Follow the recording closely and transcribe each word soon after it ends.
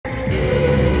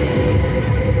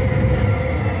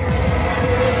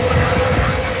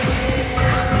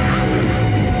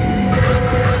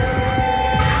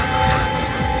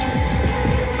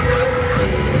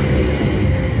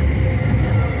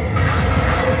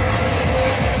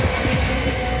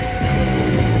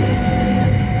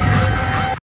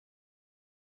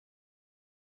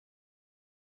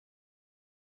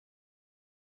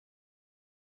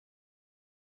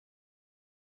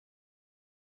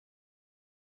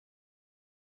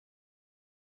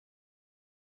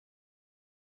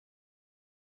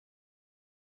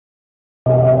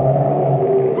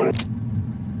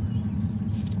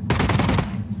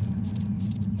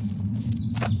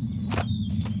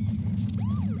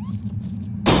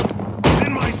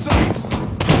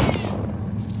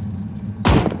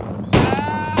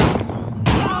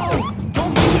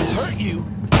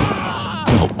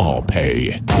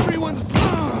pay. Everyone's get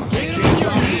on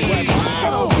your knees.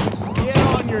 Get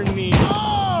on your knees.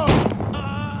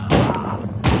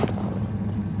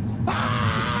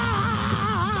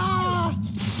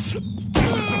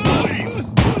 This is the police.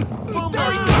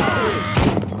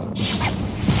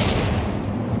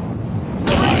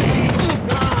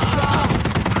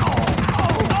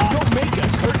 Don't make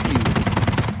us hurt you.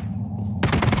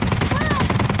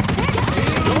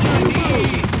 Get on your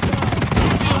knees.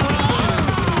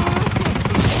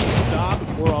 Stop,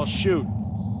 or I'll shoot.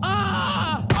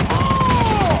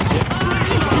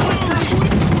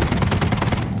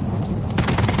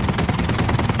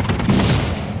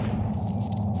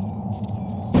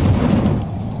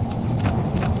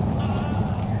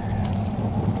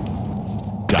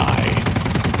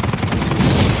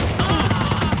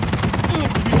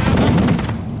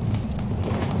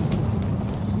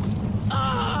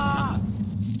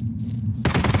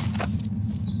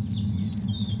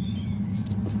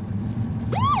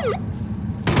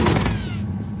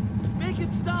 Make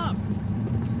it stop!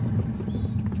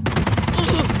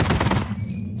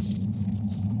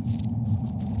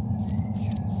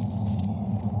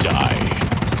 Die.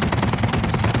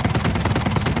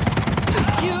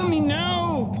 Just kill me now!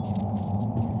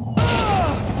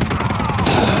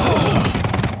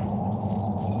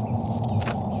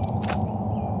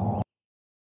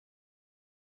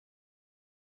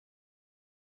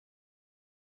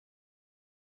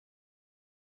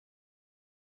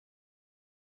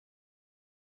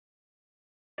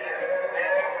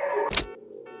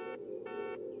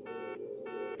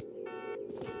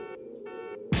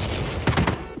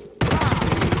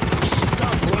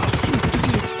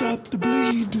 Stop the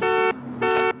bleed.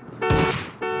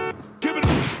 Give it.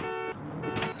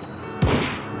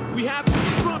 We have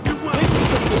drunk your way. This is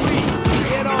the police.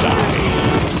 Get on.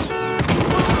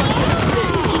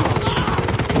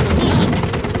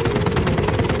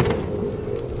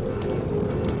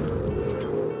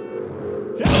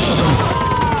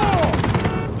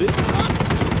 This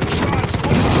shots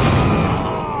fired.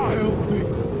 Help me.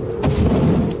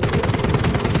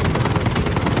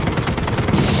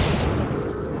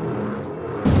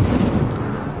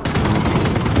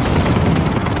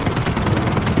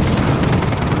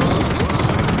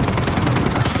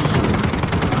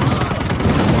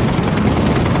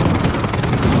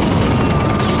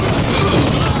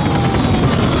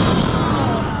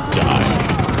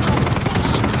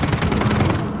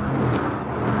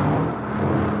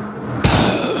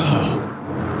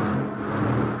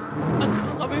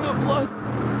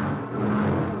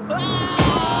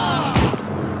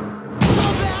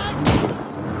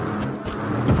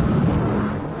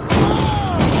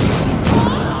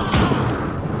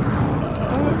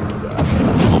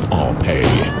 I'll pay.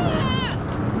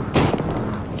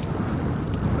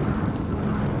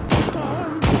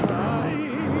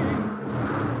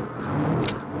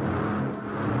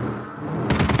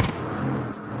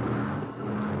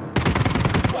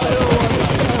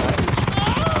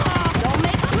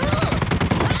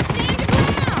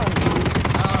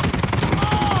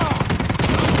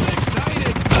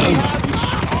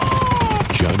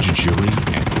 Judge, jury,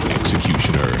 and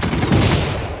executioner.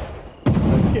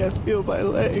 I can't feel my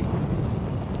legs.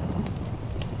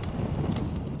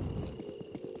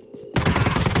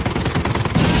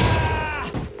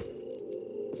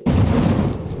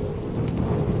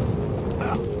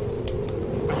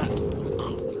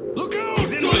 Look out!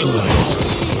 He's in my sight!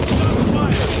 Stop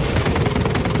fire!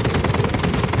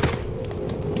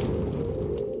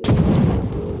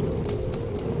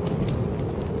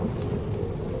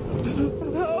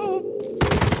 Help!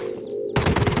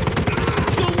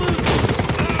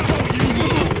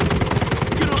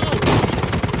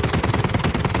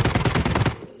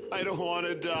 I don't want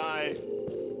to die.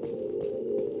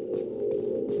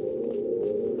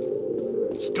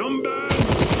 Scumbag!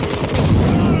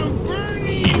 God, I'm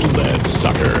burning! You lead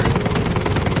sucker.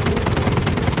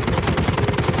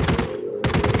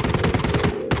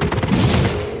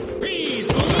 Please,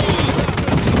 police!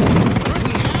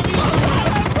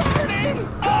 I'm burning!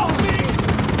 Help me!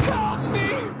 Help me!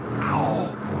 Ow!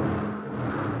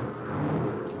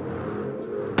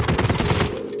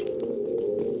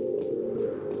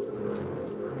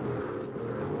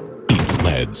 Eat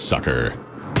lead, sucker.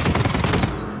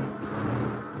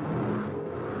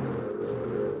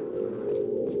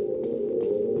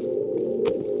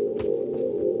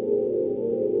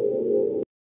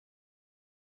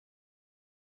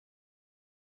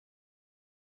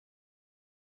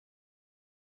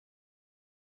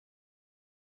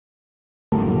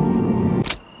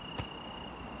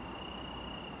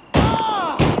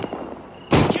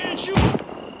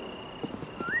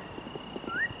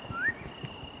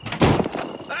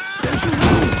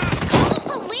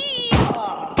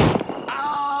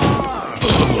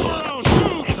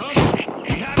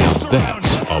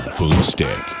 That's a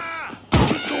boomstick.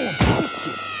 He's going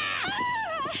postal.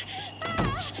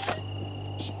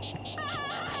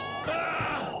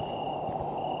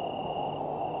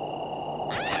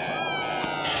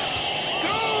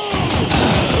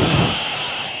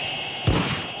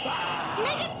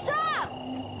 Make it stop!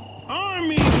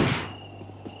 Army!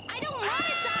 I don't want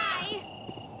to die!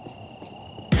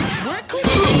 Where could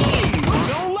he be?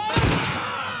 Don't let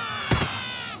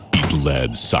him! Eat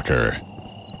lead, sucker.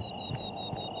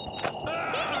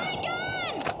 He's got a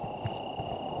gun!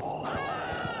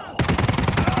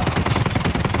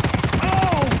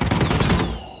 Oh!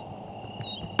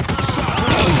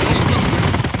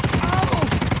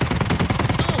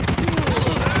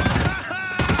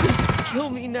 Kill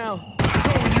me now.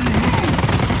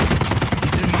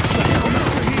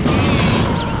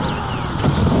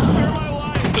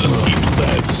 Eat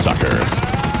lead, sucker.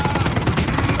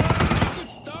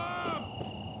 Stop!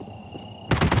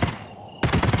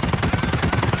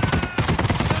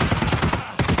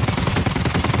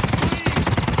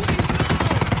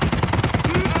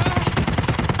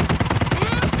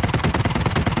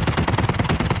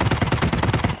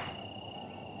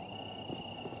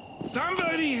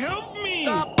 Somebody help me!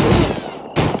 Stop.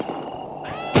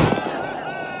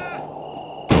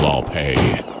 We'll all pay.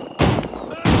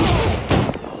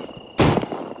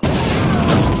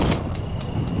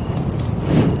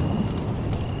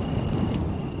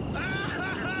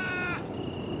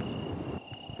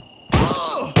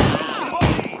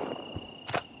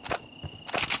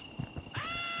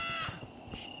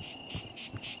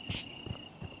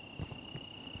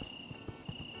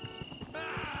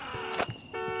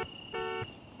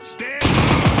 Stand!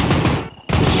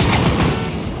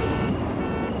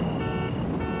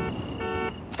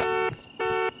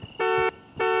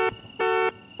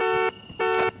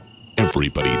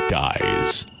 Everybody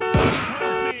dies.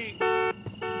 Help me!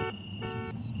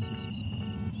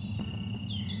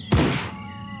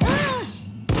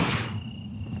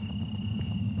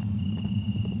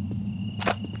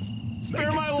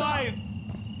 Spare my life!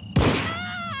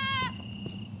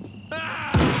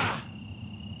 Ah!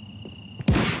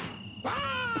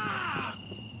 Ah!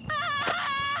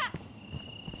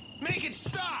 Make it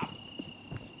stop!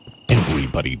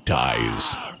 Everybody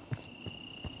dies.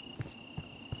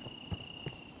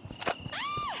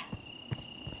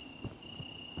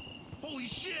 Holy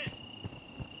shit!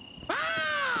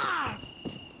 Ah!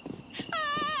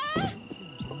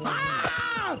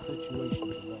 Ah!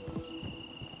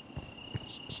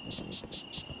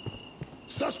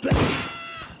 Suspect!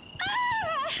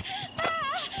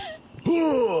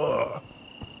 Huh.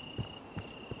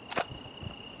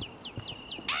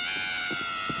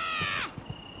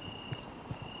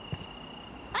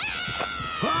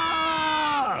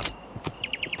 Ah!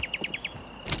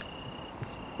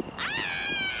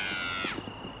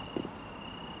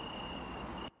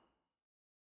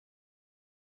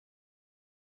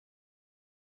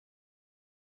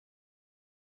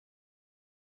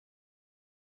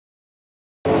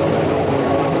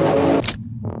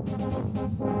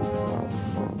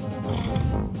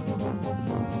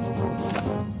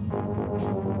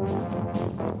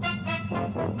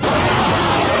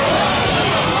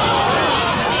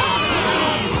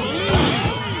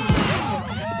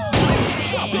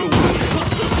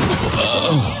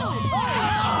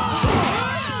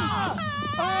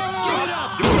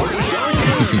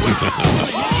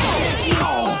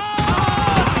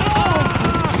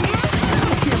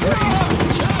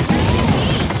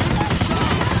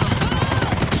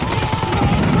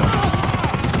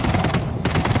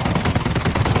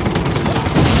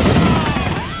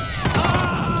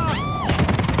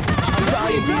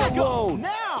 Alone.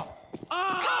 Now!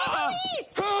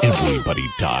 Everybody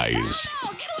dies.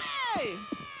 Oh, get away!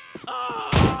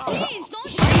 Please, don't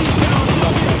shoot!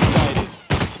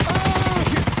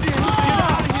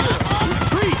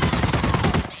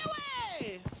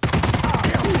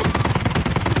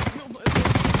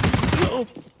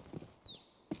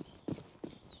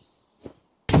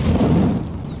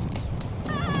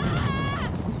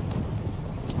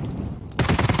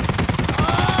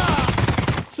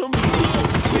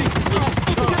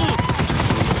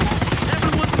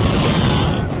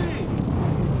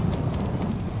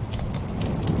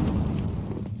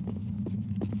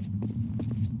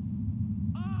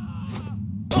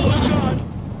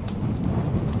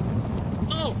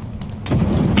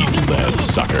 Eat lead,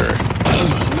 sucker.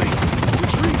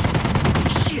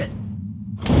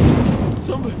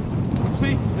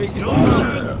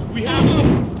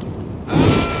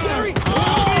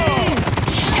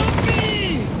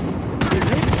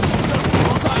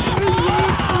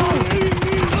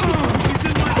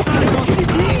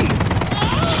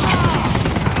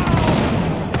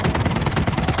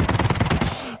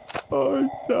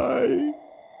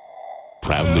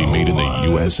 Proudly made in the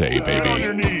USA, Get on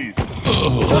your baby. knees.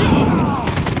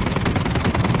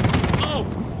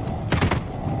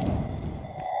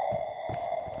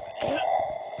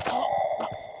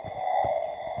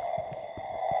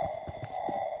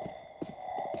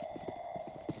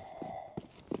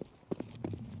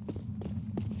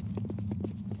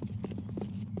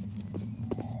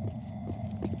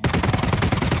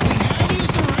 Have you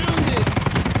surrounded?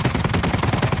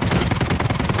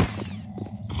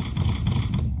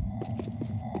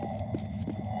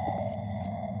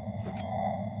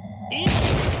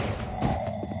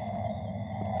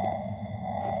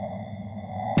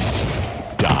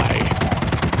 Die.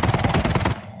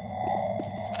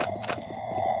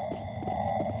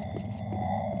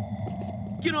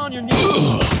 Get on your knees.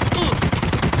 Take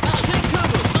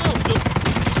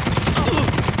cover.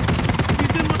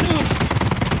 He's in my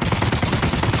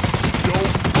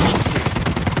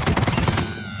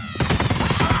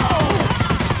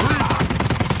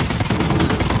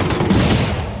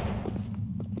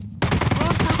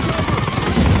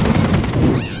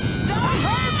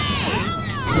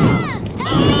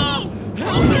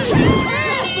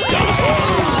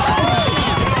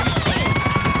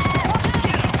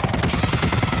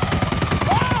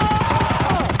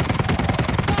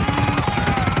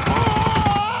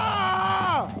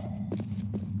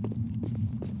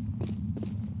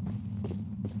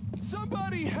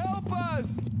Somebody help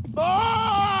us!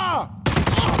 Ah!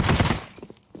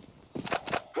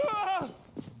 Ah!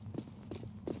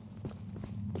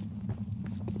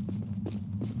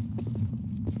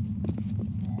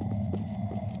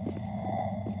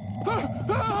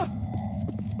 Ah!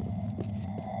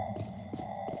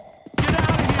 Get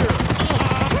out of here!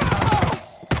 Ah!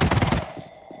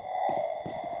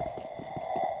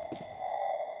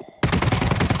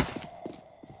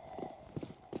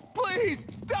 Please,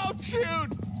 don't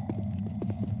shoot!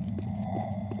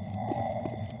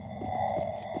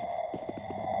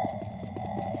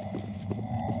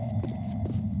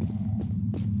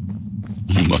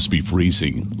 You must be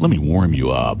freezing. Let me warm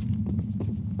you up.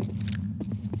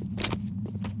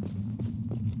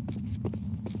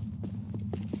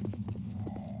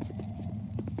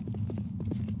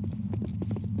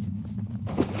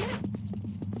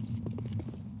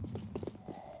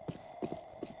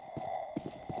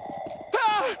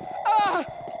 Ah! Ah!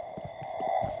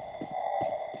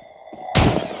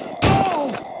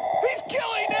 Oh! He's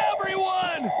killing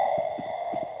everyone!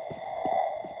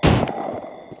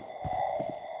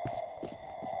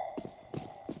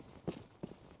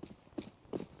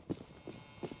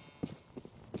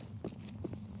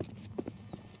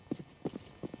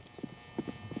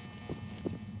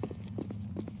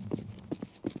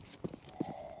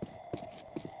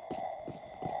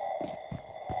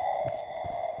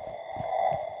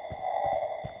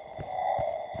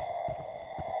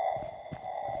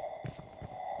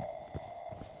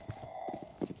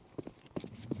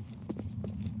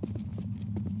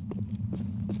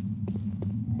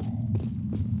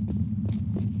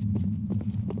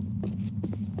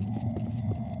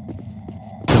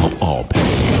 They'll all pay.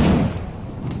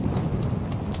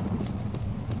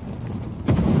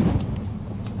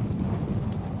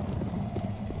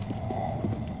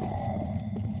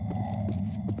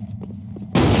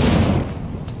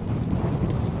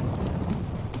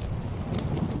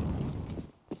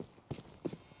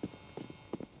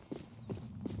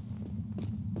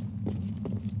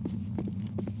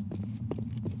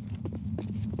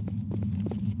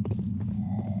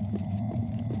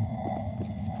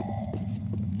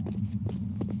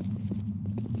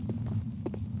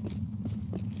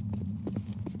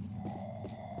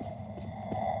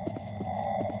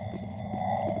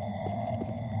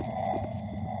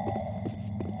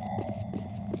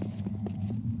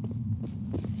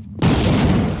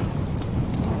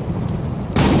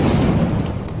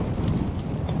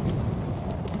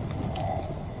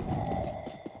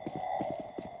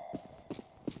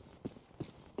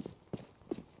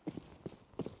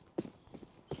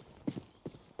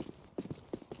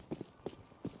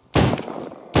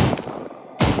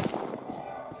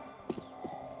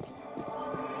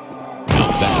 Now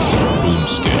that's a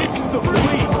boomstick. This is the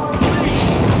police!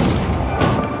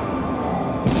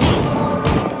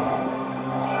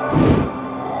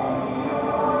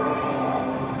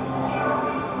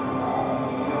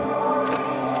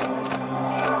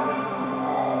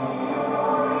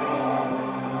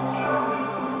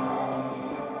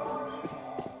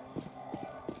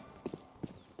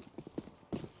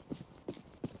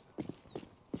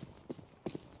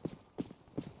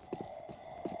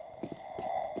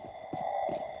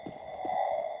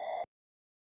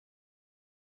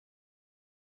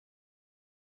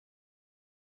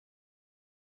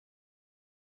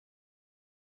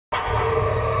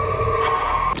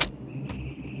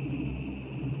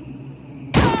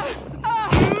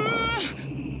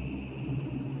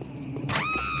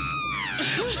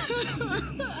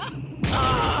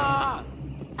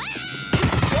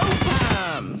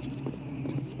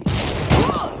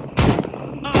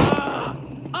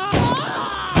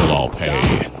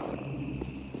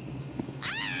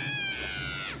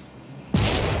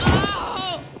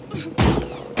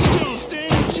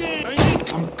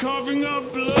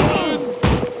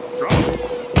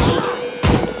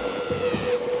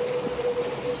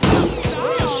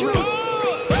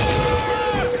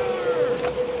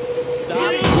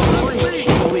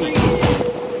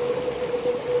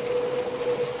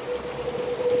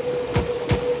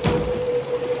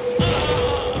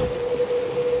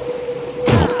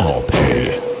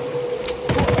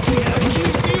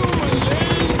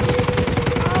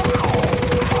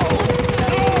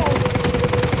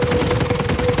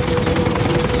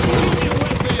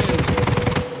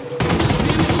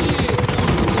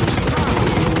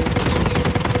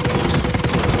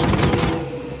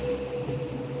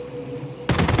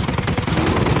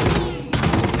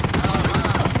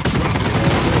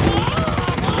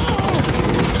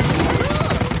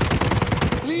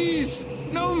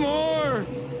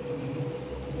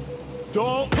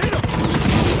 Don't hit him!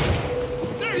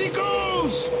 There he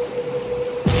goes!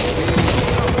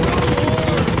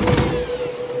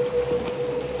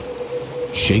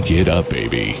 Shake it up,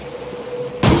 baby.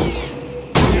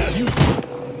 Yeah, you freeze!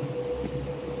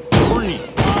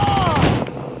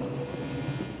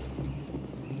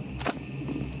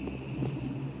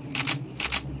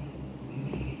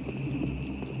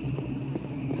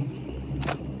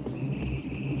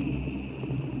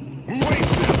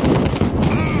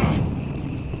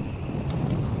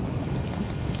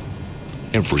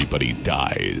 Everybody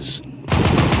dies.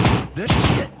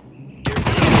 That's it!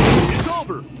 It's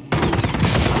over!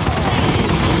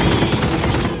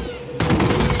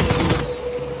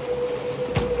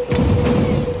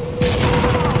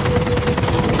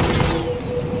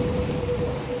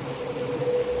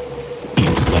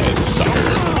 Eat lead, sucker.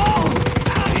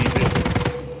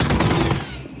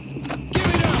 Give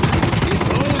it up! It's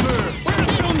over!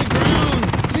 Get on the ground!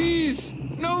 Please!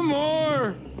 No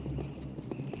more!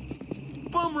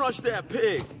 Bum rush that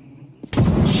pig!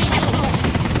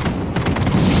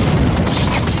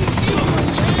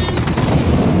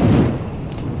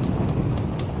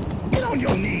 Get on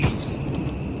your knees!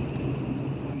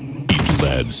 Eat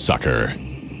lead, sucker.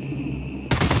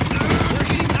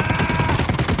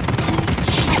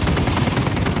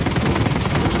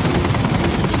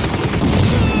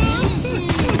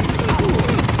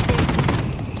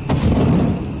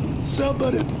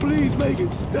 Somebody please make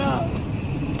it stop!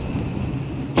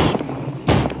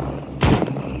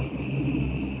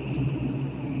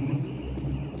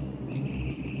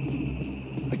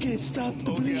 I can't stop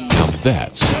the bleeding. Now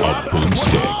that's a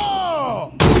boomstick.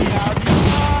 Oh!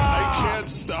 I can't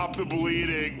stop the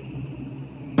bleeding.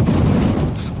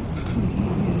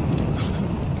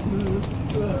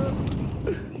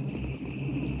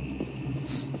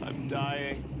 I'm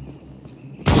dying.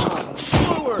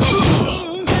 Forward!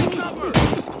 Take cover!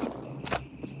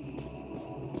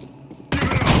 Give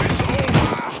it up, it's over.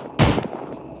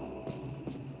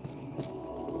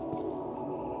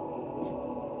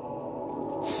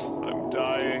 I'm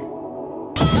dying.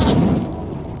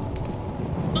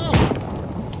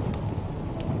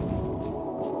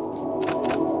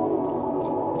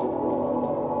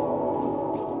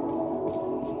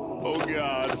 Oh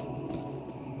God.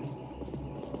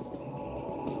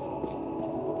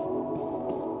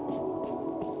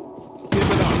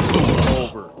 Give it up. It's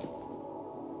over.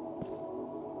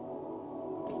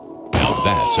 Now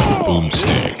that's a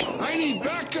boomstick. I need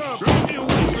backup! Drop your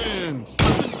weapons!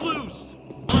 Something's loose!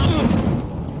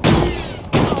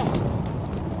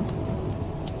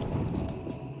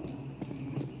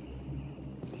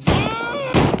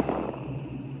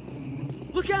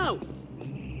 Look out!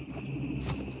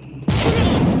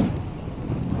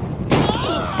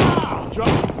 Drop.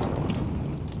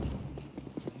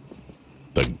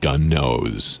 The gun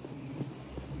knows.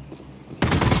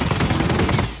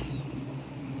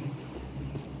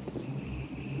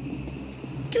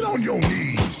 Get on your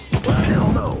knees!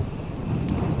 Hell no!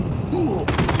 Ooh.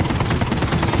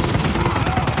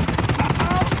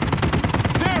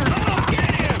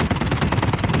 Get him!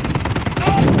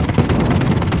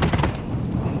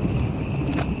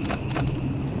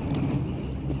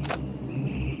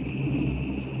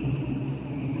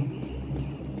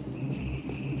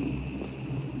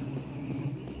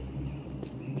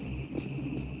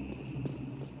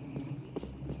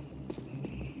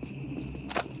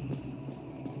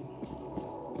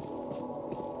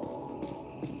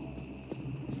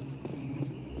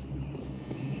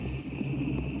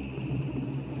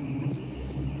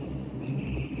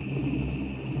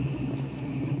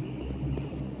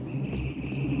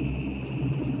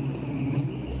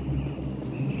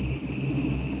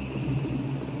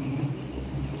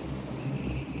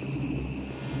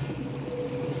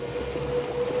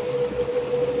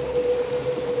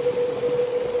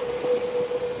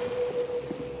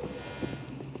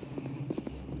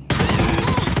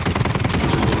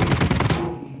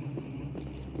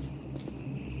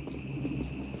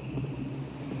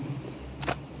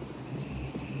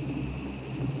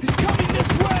 He's coming this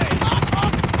way!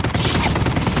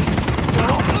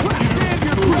 Stand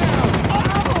your ground!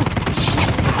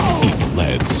 Eat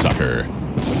lead, sucker.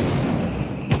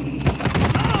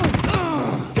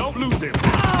 Don't lose him.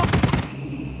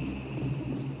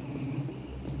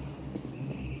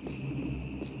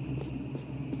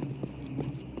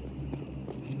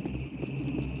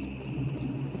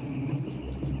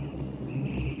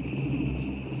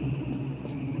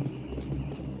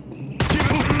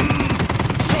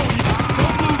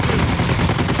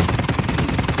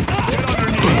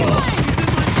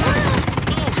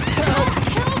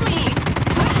 Kill me!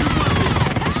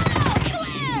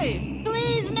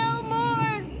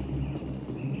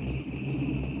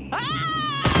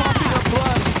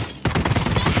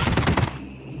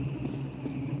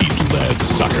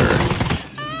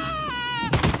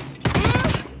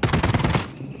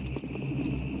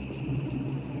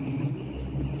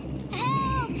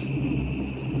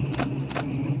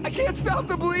 can't stop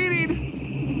the bleeding!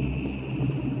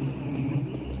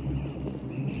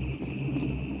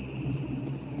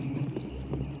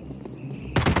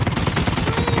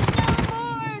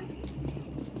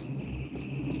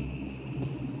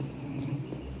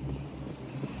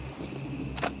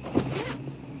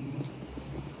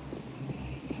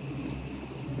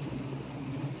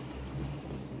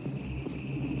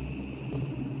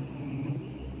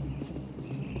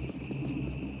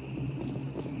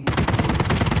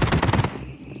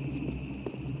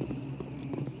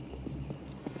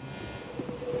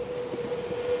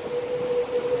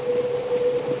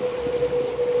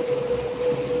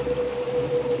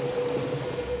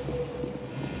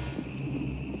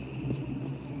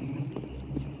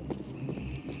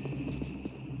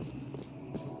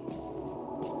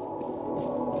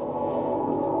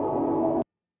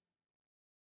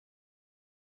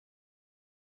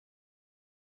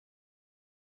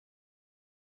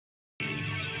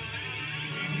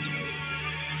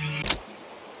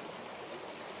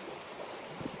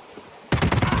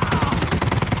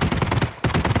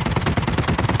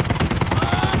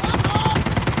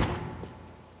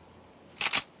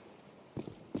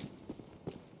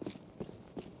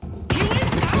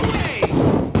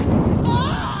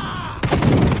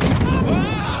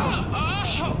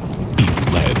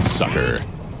 Sucker.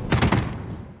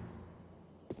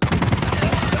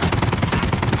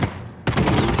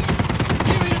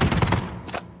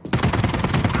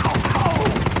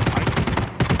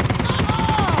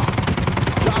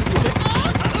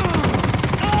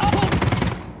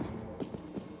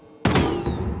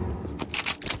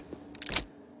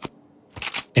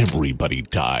 Everybody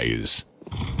dies.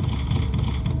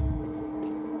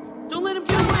 Don't let him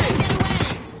get away!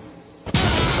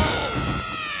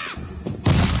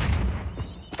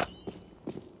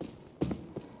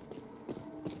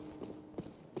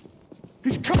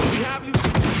 He's coming, we have you!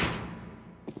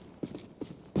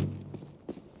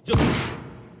 Just...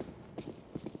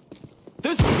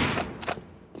 This way!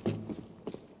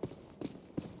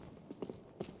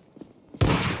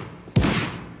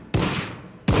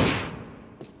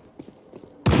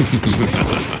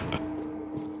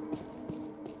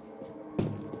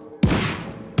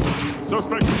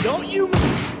 Suspect. Don't you...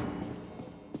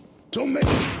 Don't make.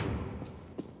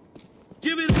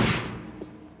 Give it...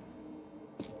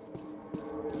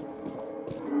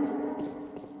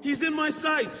 He's in my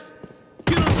sights!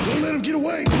 Get him! Don't let him get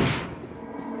away.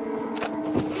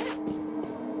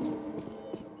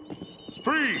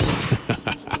 Freeze.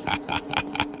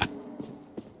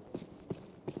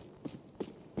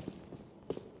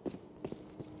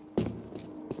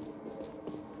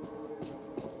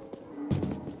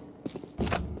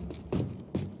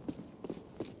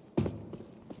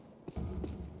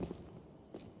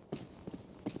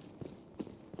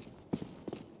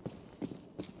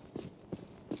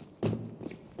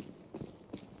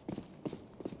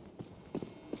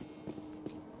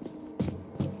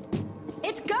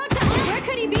 It's go time! Where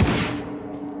could he be?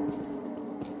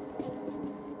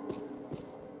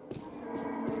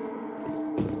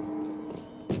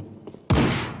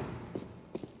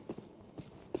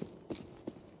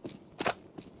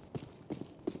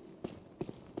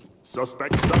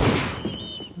 Suspect.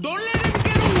 Suspect. Don't let him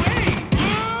get away!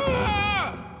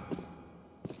 Ah!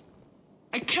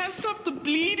 I can't stop the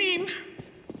bleeding!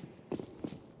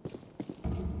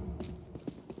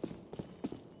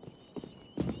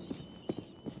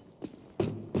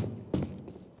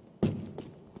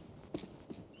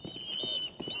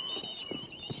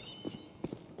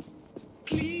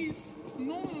 Please,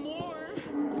 no more!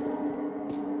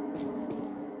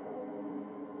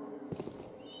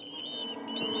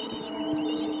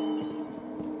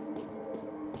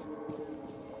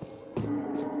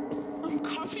 I'm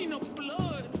coughing up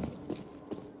blood.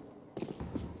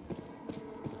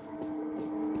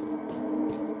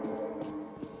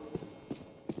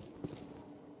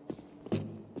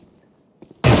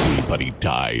 Everybody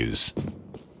dies.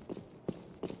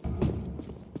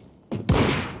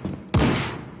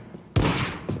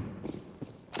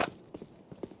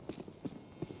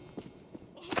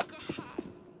 Oh, God.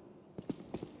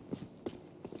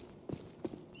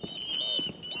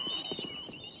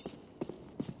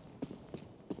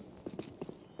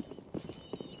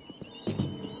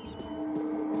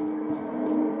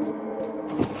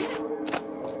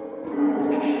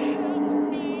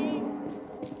 Help me.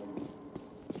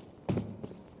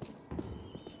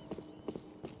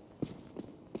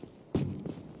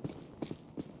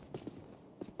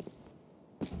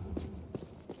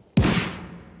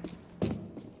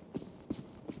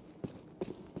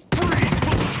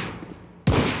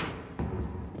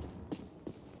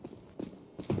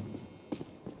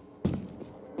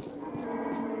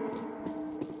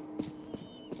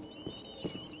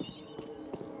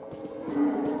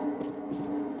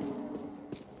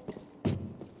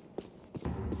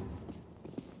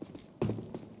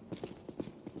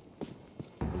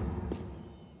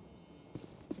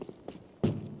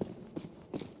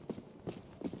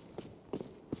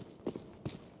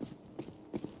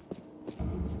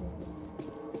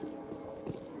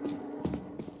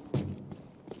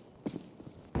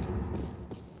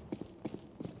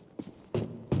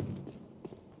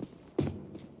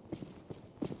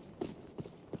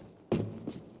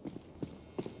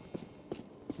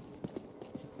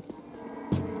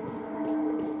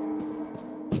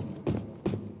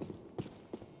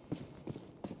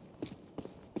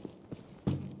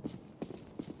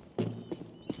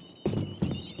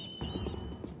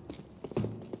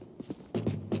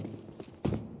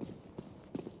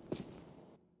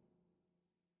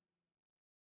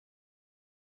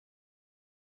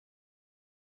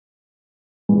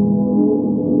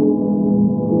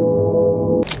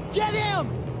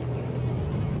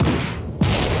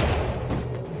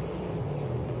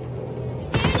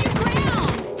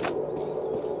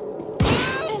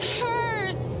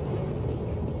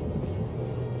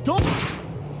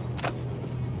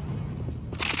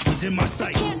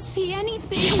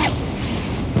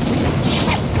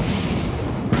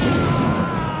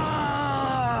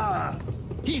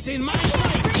 face in my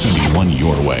sight. Sending one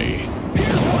your way.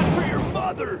 Here's one for your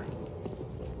mother.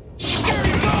 There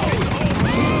you go.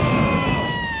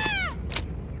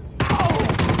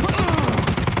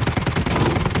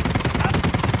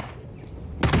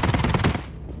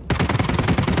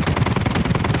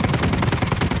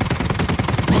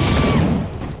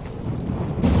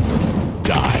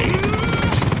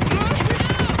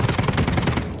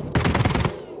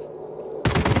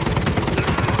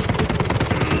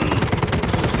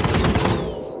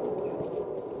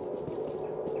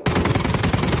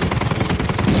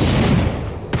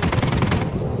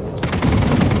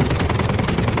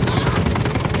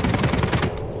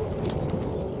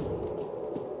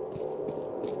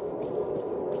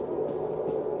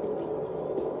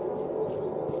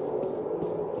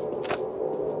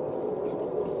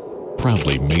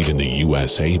 Proudly made in the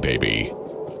USA, baby.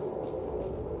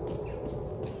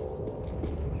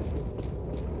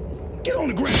 Get on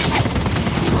the ground.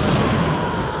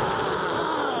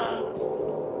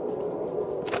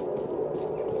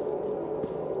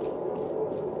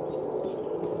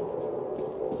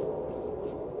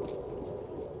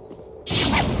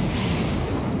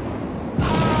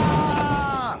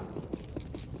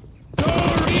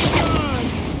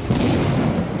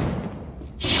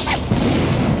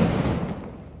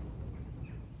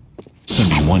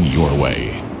 Sending one your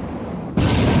way.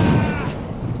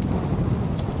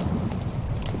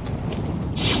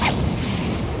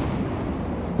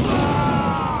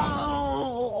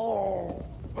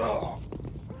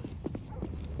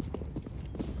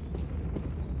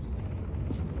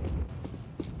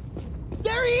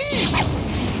 There he is.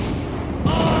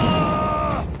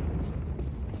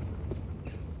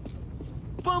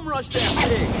 Bum rush that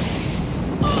pig.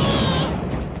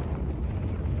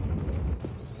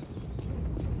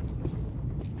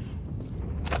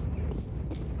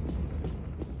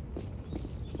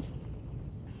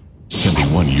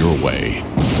 Sending one your way.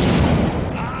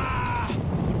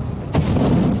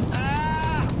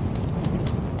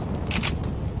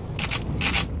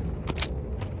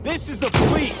 This is the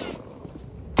police.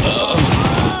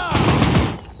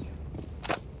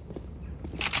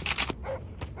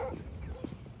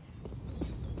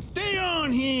 Stay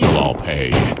on him. They'll all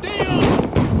pay. Stay on.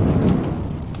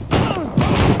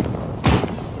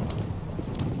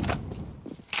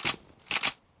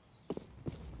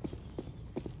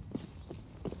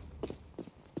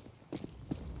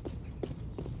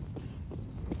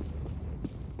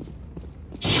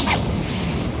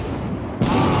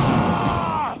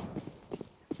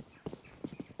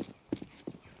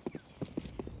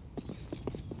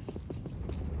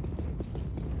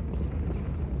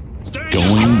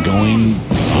 Going on.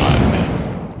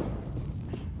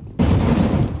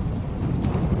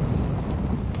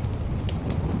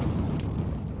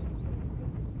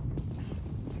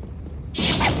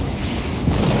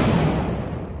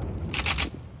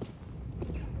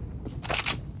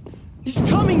 He's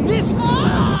coming this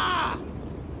way.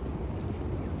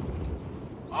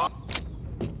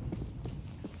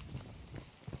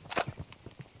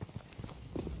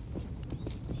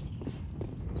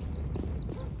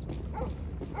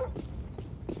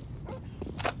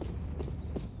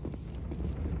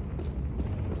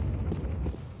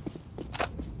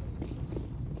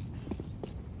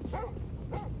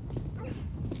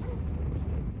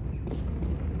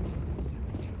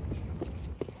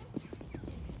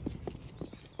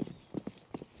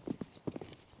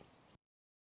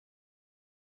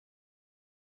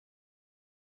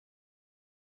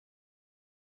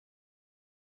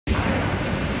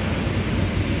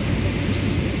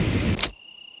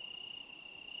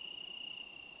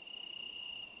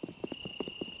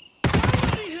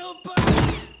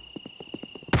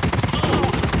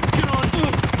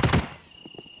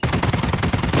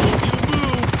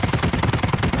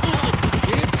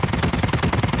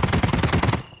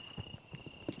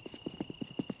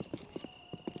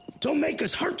 Don't make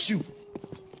us hurt you.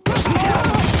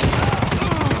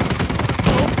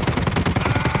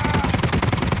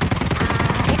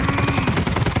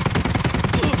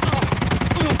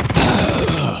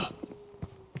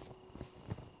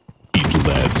 Eat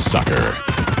lead, sucker.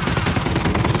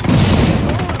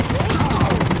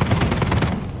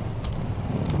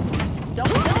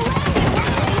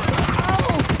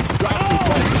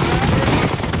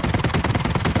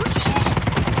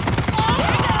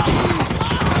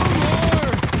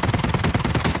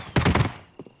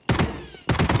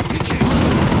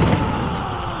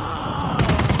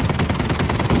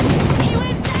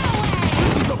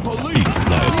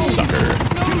 Eat lead, sucker.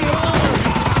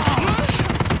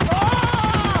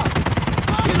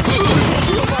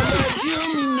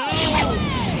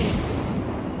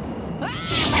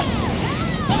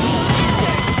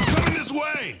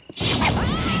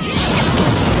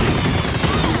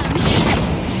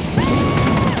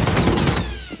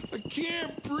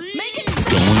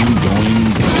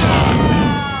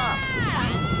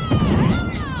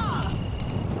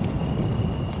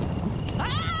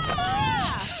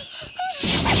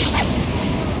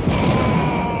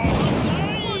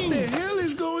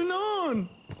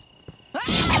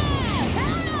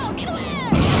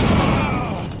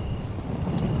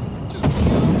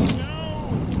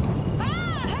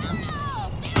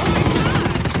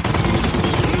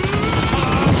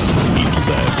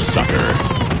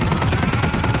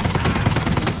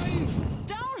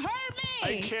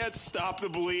 can't stop the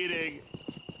bleeding.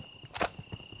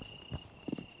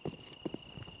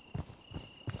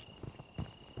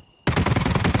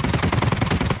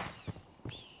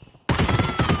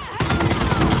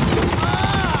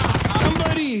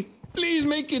 Somebody, please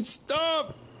make it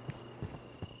stop.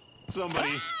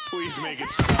 Somebody, please make it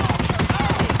stop.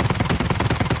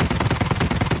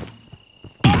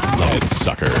 Lead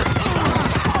sucker.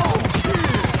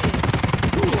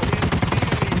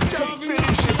 Just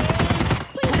finish it.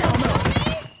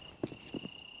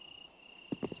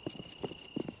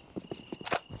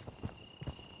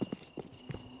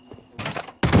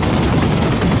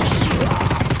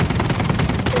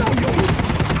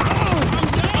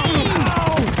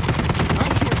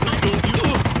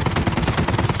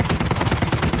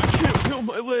 I can't feel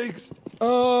my legs.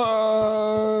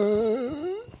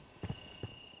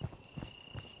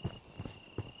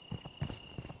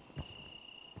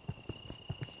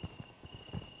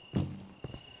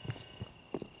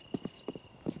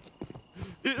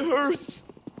 It hurts.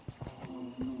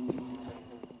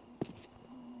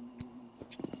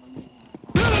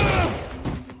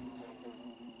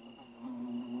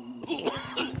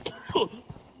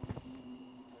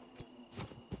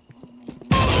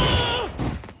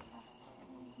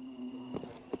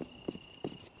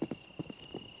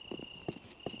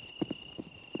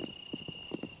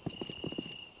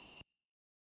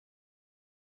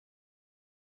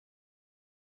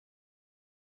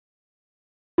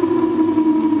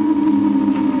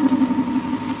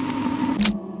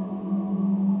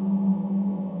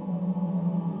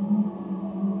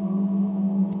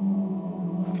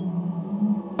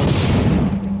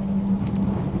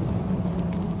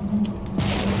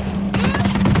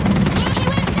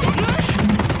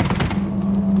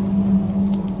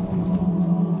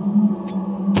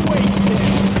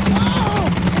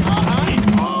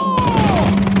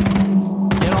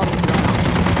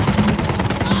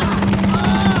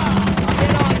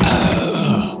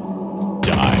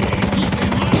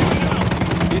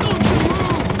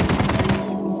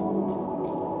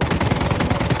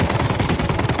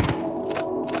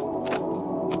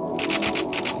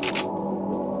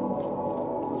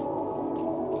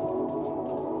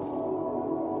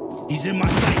 He's in my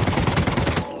sights.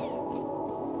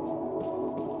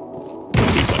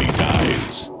 Everybody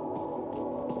dies.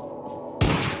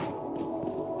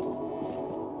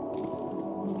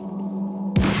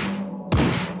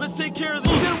 Let's take care of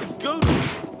this. Let's go.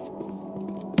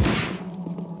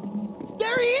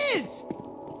 There he is.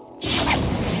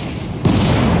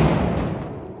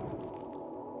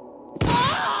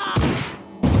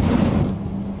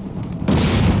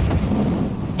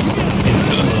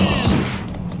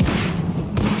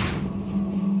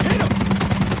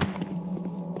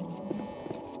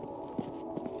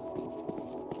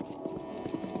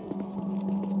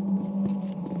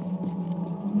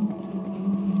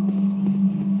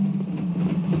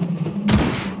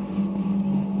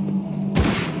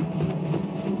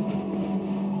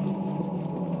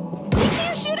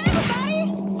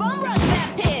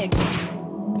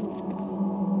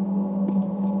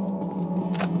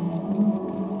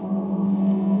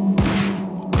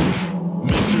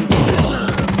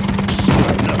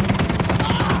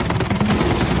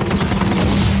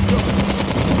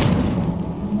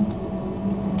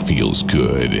 Feels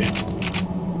good.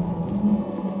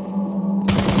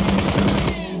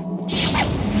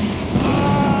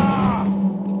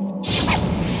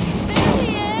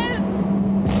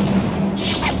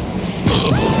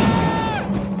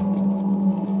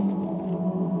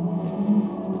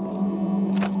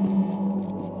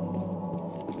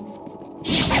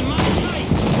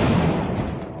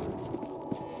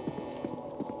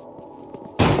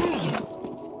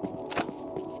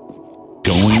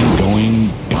 Going,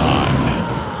 gone.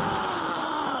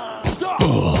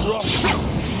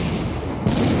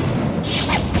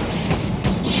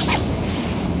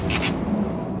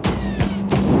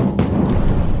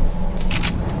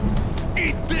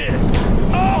 Eat this.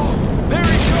 Oh, there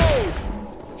he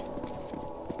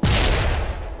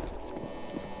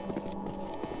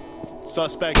goes.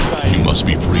 Suspect sighted. You must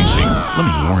be freezing. Let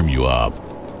me warm you up.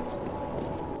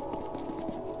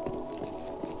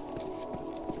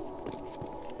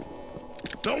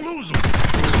 Don't lose him.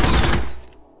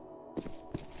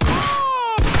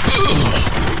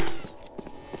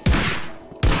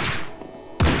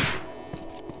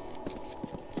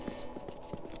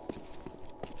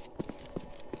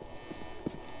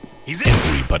 He's in.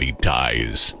 Everybody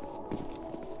dies.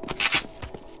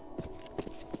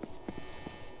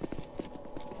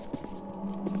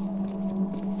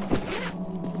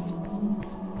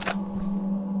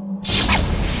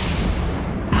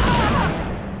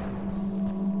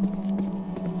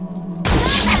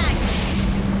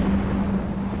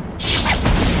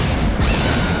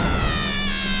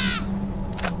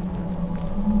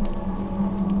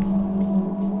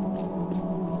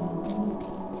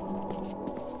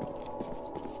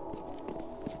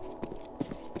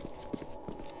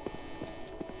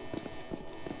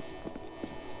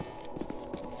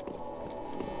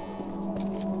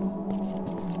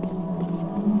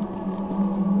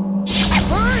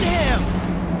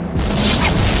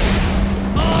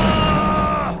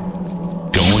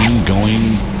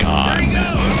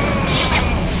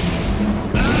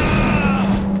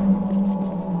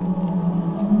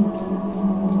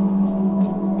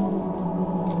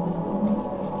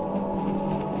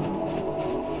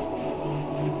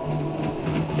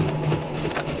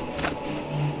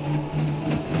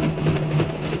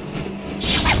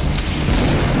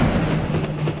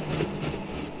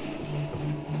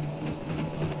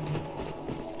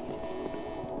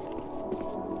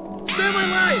 Spare my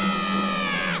life!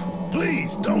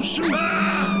 Please, don't shoot.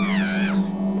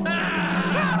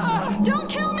 Don't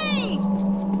kill me!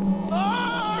 Don't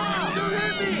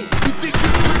hurt me! You think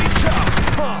you're pretty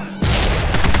tough, huh?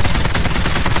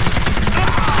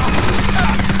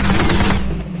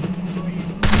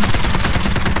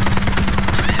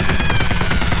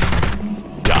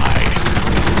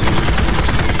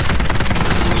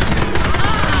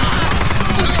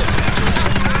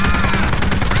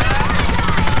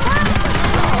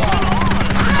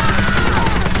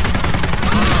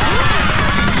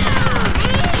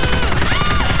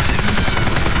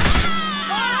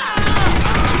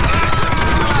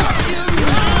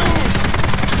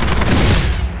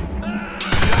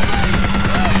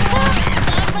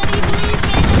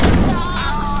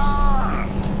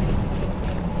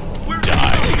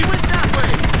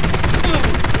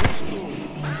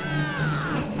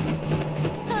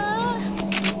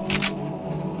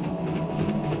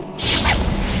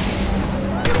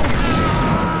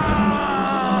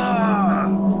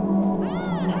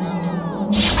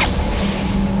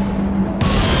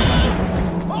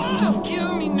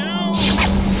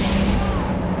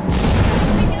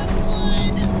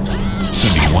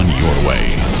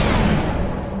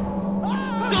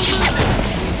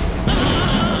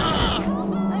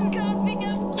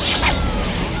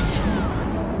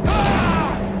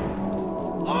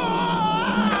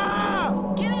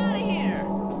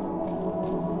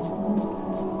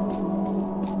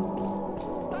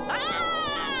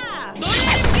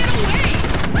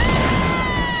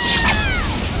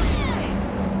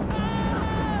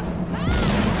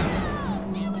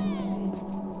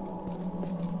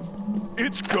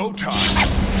 It's go time.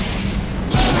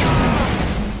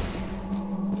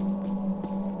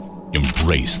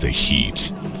 Embrace the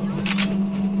heat.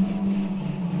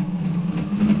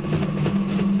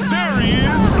 There he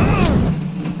is!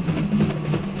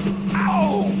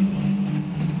 Ow!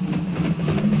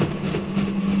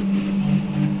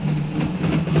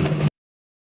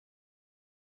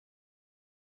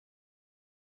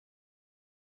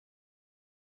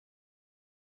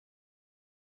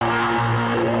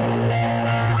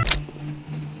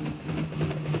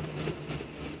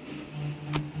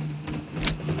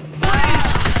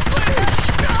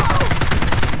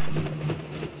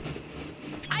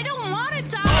 I don't want to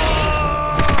die!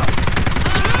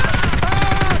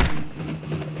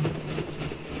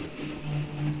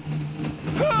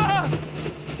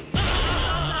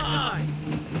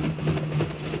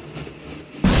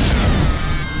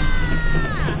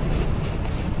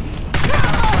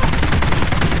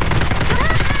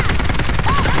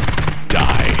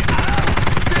 Die.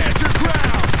 Stand your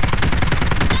ground!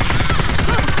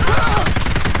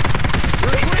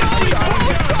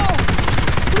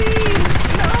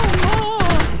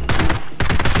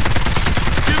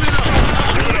 Give it up!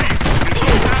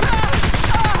 Please!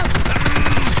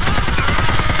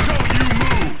 Don't you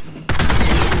move!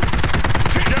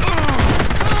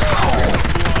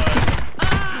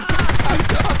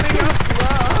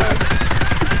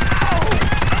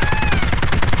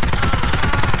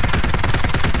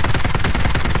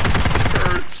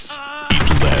 Hurts.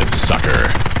 Eat lead, sucker.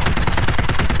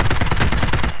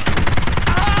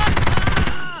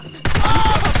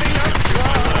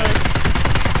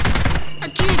 I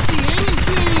can't see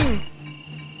anything!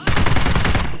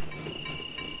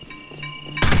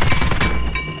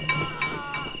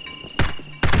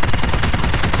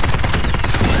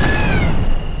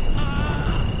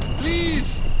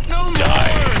 Please, no more!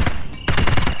 Die.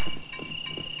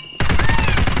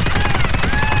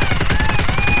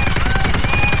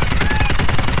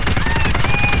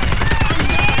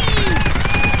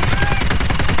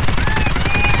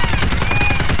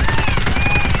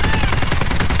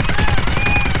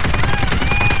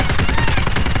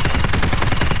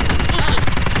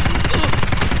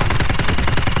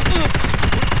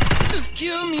 Just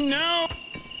kill me now!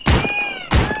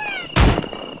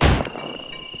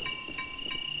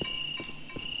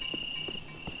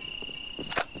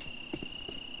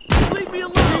 Leave me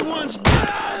alone! Everyone's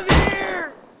out of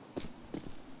here!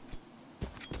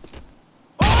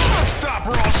 Stop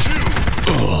or I'll shoot!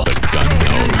 Ugh, the gun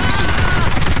knows.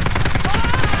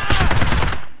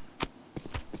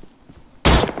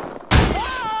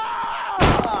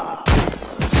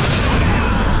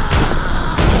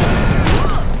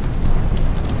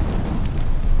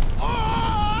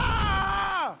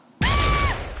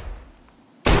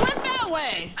 Went that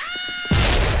way!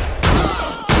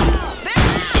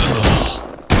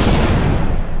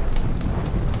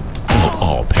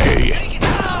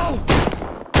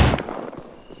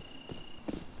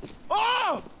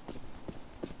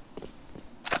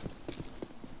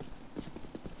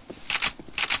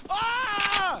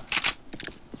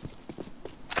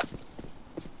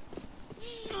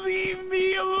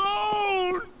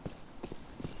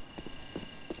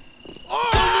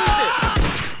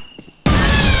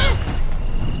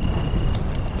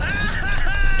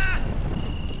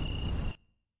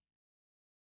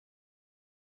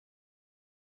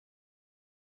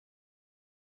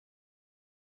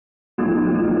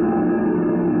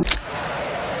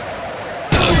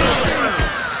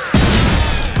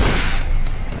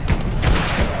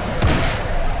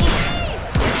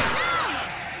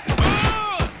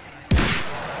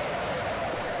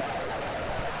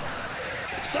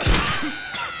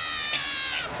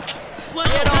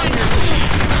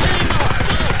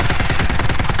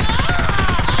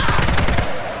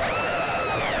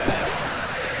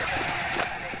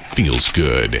 feels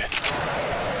good.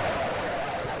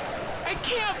 I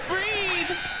can't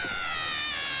breathe.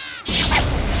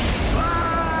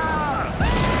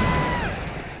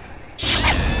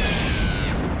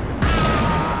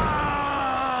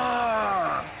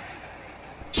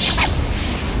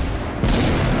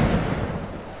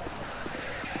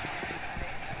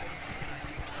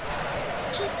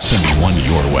 Sending one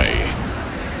your way.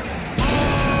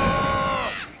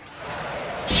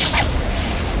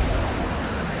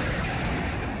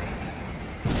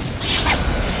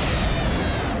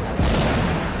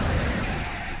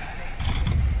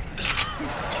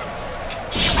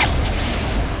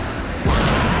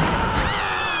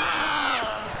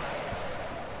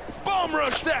 Bomb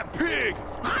rush that pig!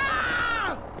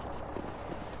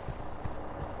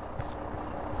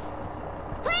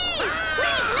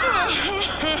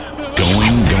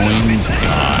 Going,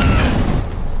 gone.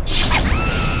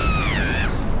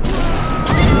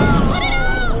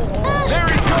 There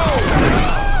he goes!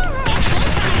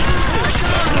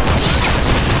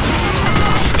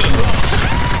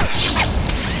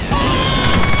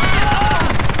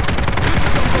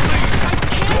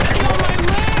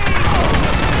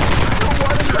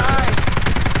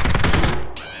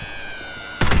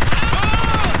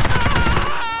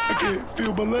 I can't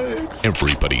feel my legs.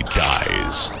 Everybody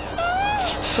dies.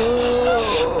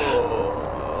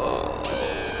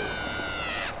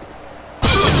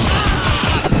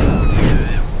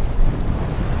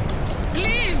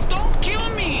 Please don't kill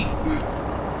me.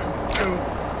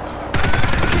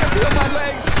 Can't feel my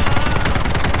legs!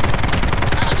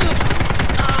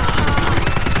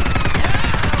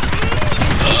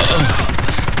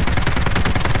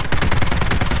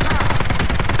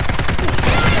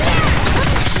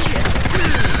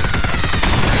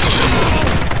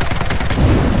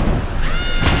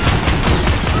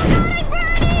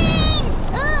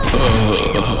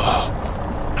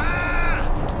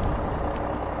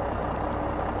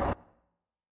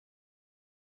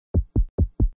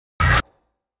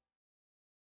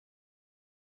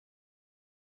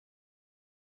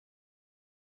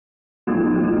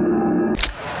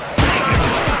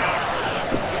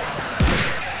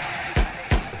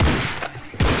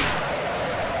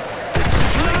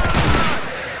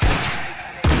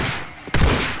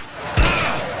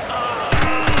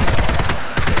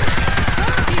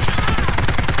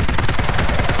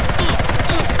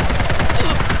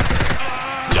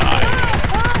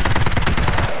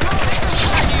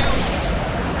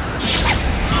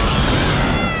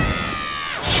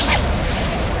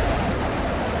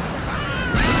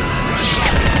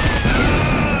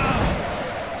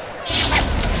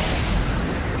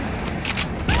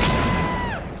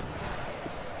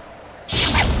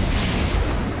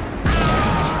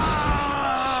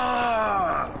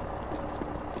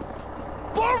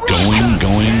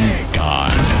 Going,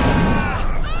 gone.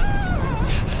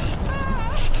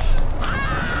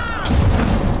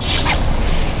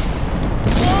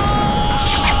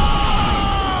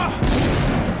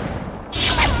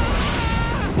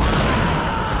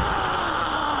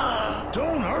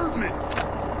 Don't hurt me.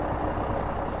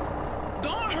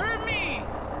 Don't hurt me.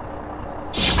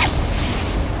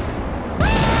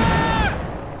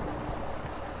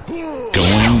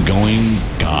 Going,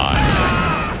 gone.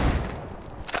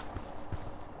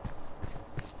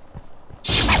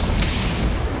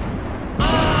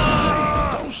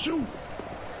 Don't shoot.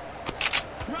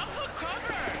 Run for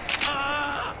cover.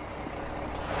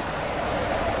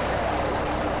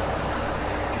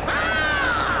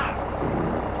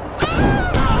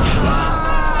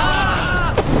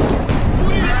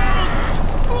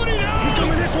 He's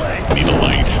coming this way. Need a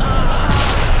light.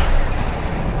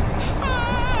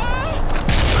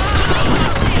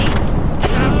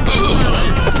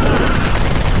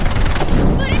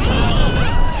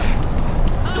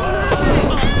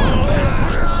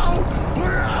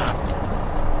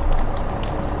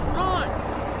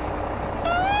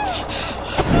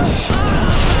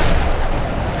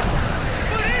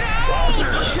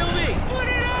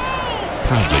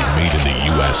 Proudly made in the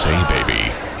USA, baby.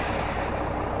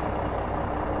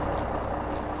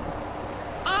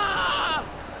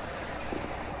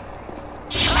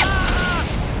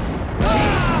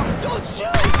 Don't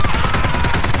shoot!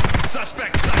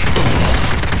 Suspect sight.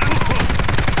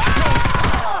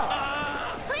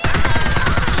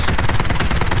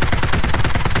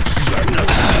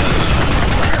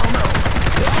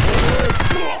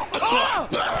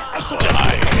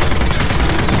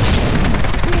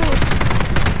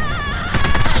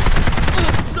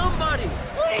 Somebody!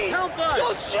 Please! Help us!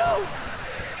 Don't shoot!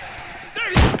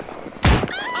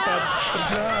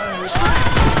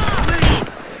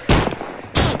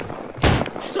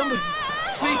 Somebody,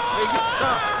 please make it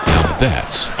stop.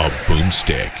 that's a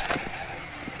boomstick.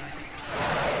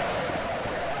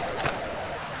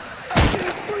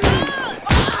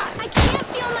 I can't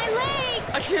feel my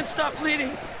legs. I can't stop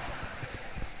bleeding.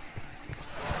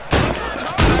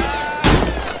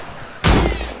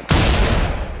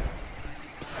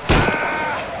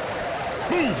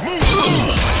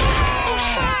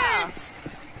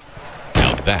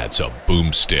 Now that's a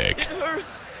boomstick. It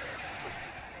hurts.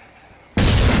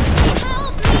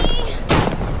 Help me.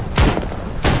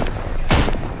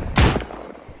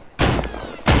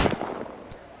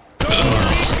 I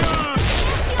can't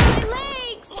feel my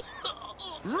legs.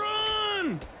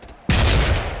 Run!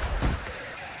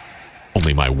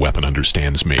 Only my weapon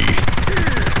understands me. I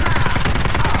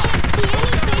can't see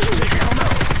anything.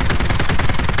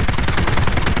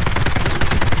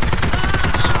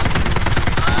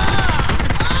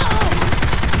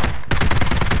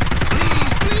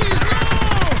 Please, please, no!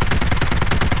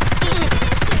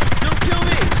 Don't kill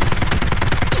me.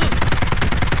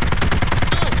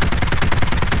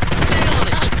 Stay on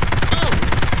it.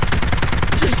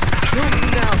 Just kill me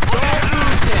now. Don't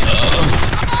lose it.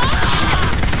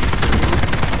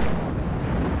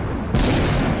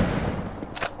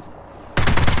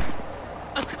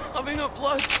 I'm coughing up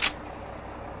blood.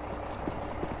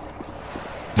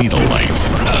 Need a light.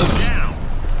 Down!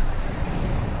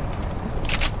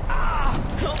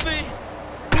 Help me.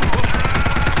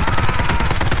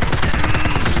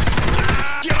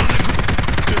 Get on the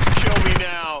Just kill me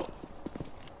now.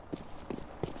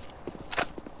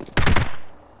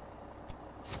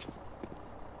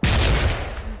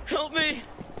 Help me.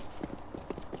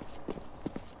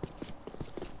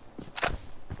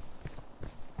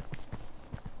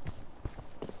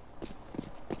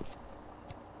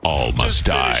 All must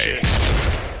die.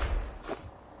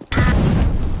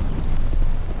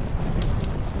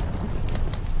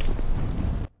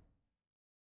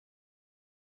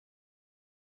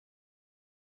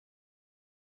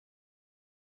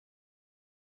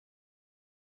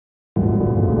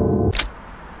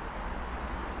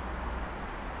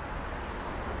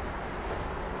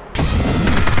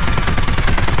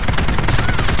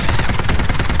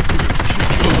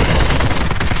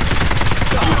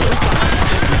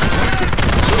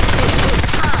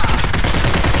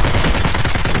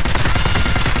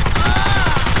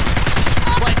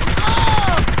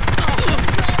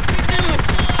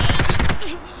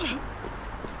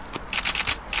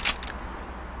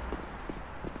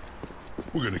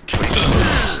 We're gonna kill you.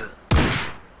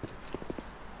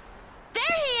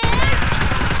 There he is.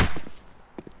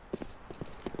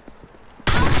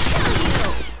 I'll kill you.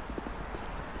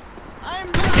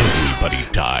 Everybody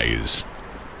dies.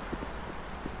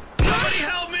 Somebody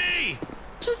help me!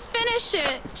 Just finish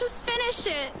it. Just finish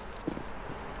it.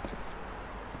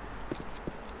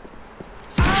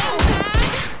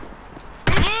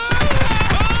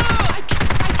 I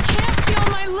can't feel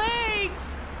my legs.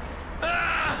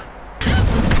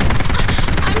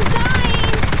 I'm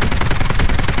dying.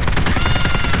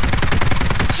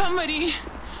 Somebody,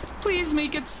 please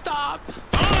make it stop.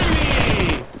 On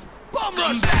me! Bum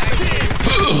rush.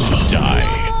 Die.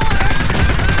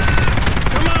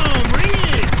 Come on, bring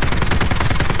it!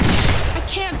 I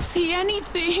can't see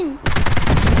anything.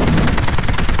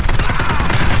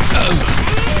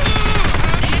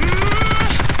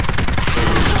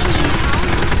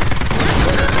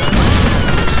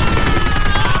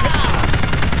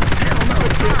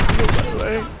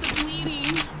 The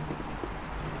bleeding.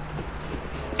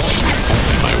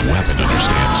 My weapon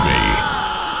understands me.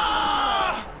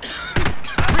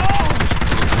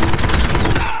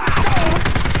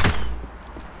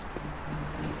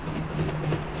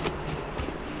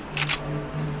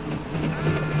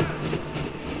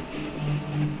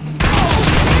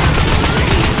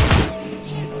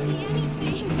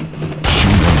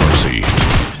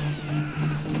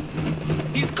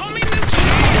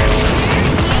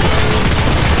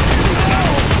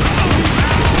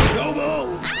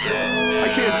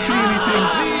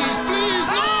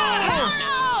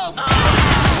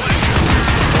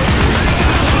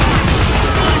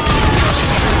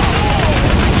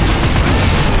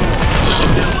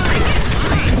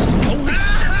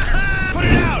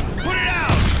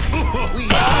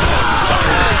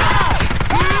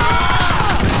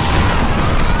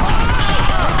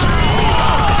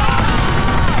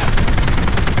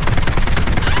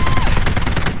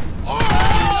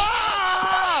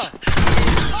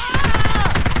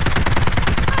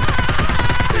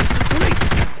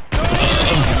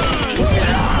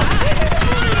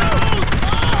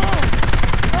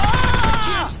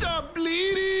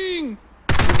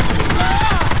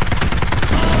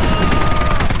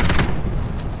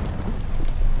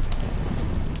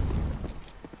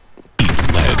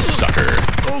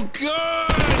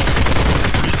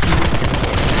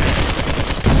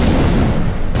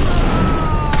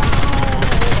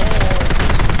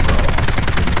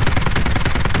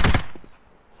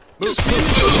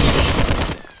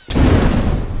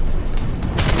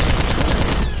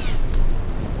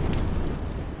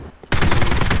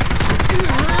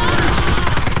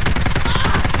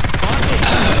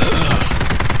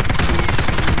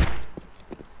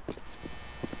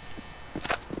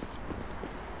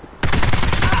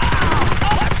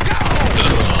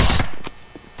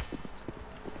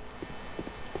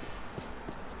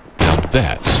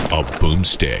 That's a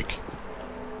boomstick.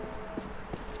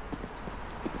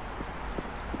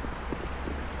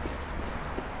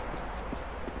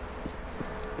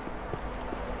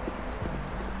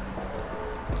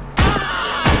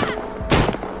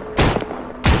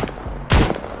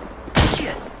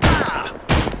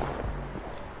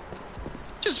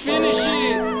 Just finish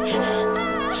it.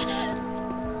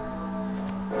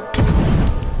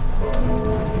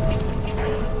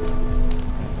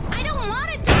 I don't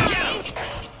want to die.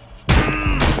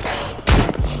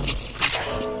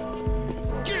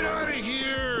 Get out of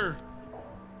here.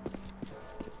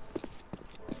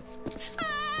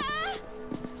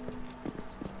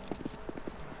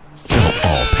 They'll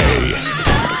all pay.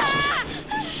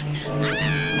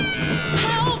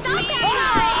 Help me.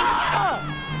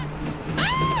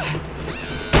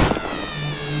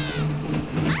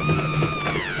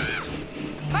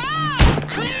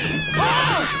 Please, no.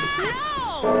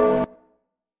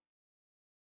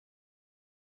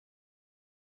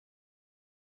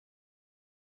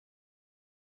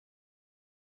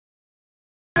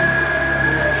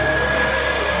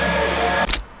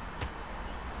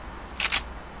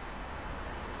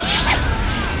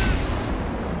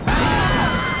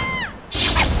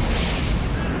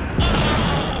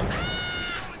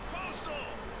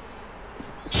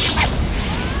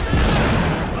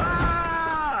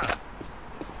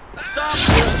 Stop or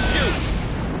shoot!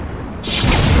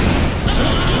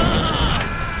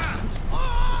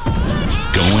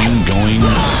 Going,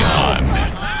 gone.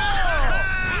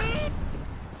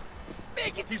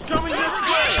 He's coming this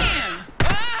way!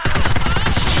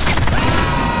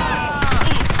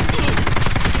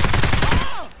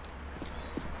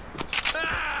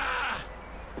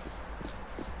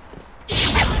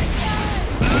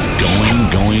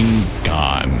 Going,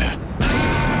 gone.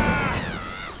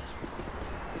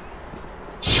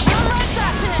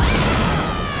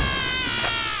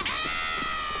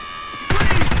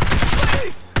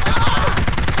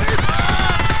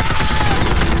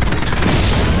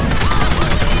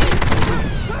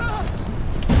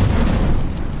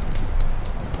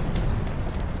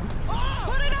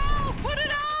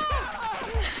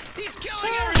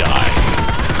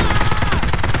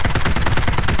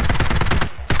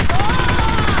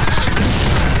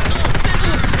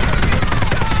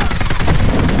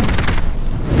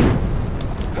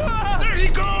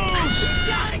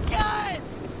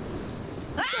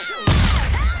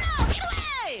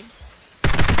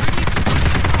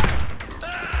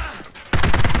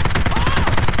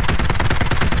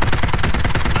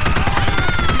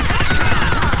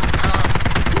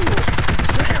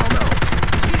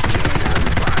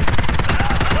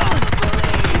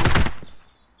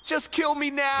 Just kill me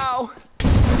now!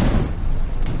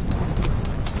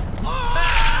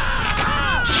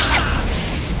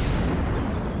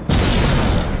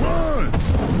 Run!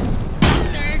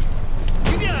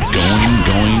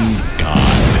 Going, gone.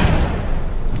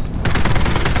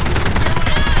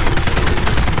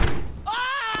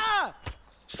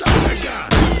 Stop that guy!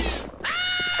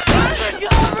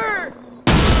 Cover!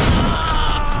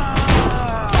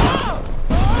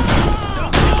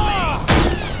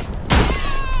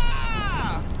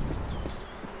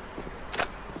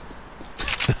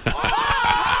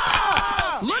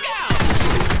 Look out!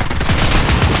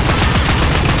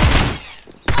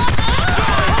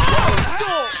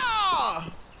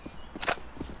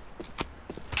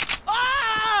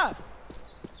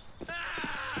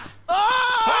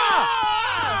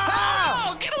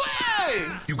 Get away!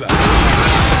 You got it.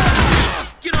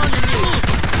 Get on your knees!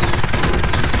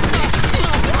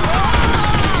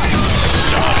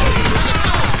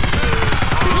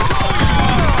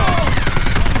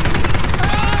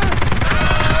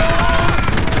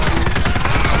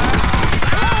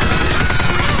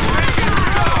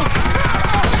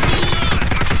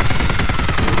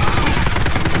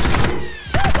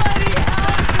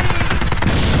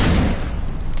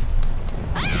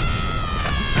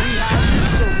 We have you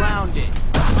surrounded.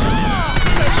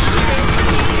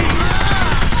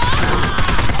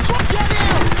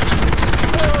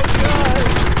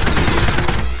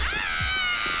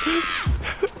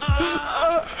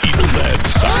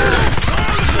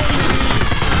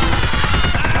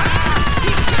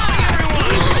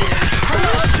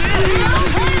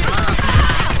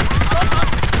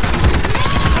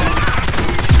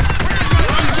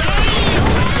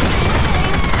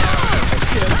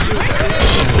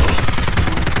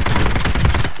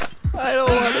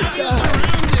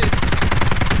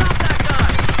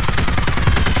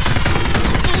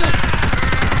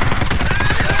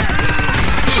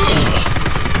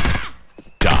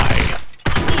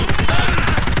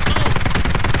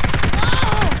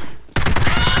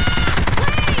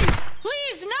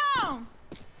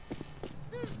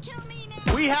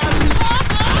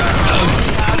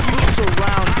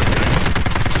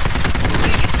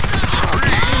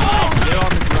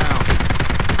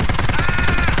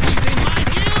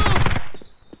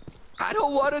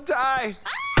 don't want to die.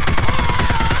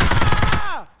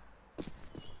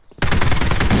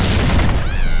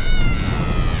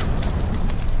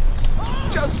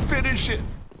 Just finish it.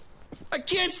 I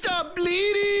can't stop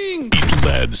bleeding! Eat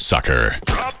lead, sucker.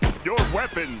 Drop your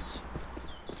weapons.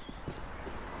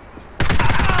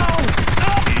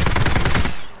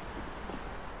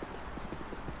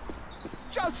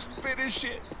 Just finish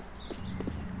it.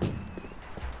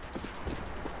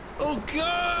 Oh,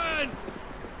 God!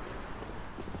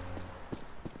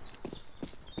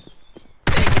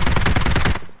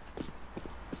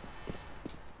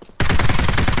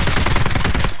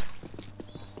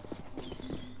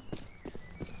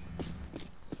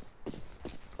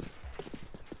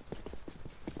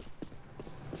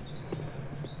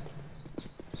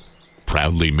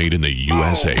 Proudly made in the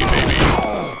USA, baby.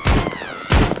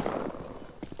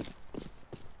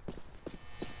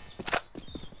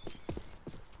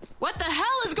 What the hell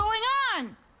is going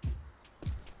on?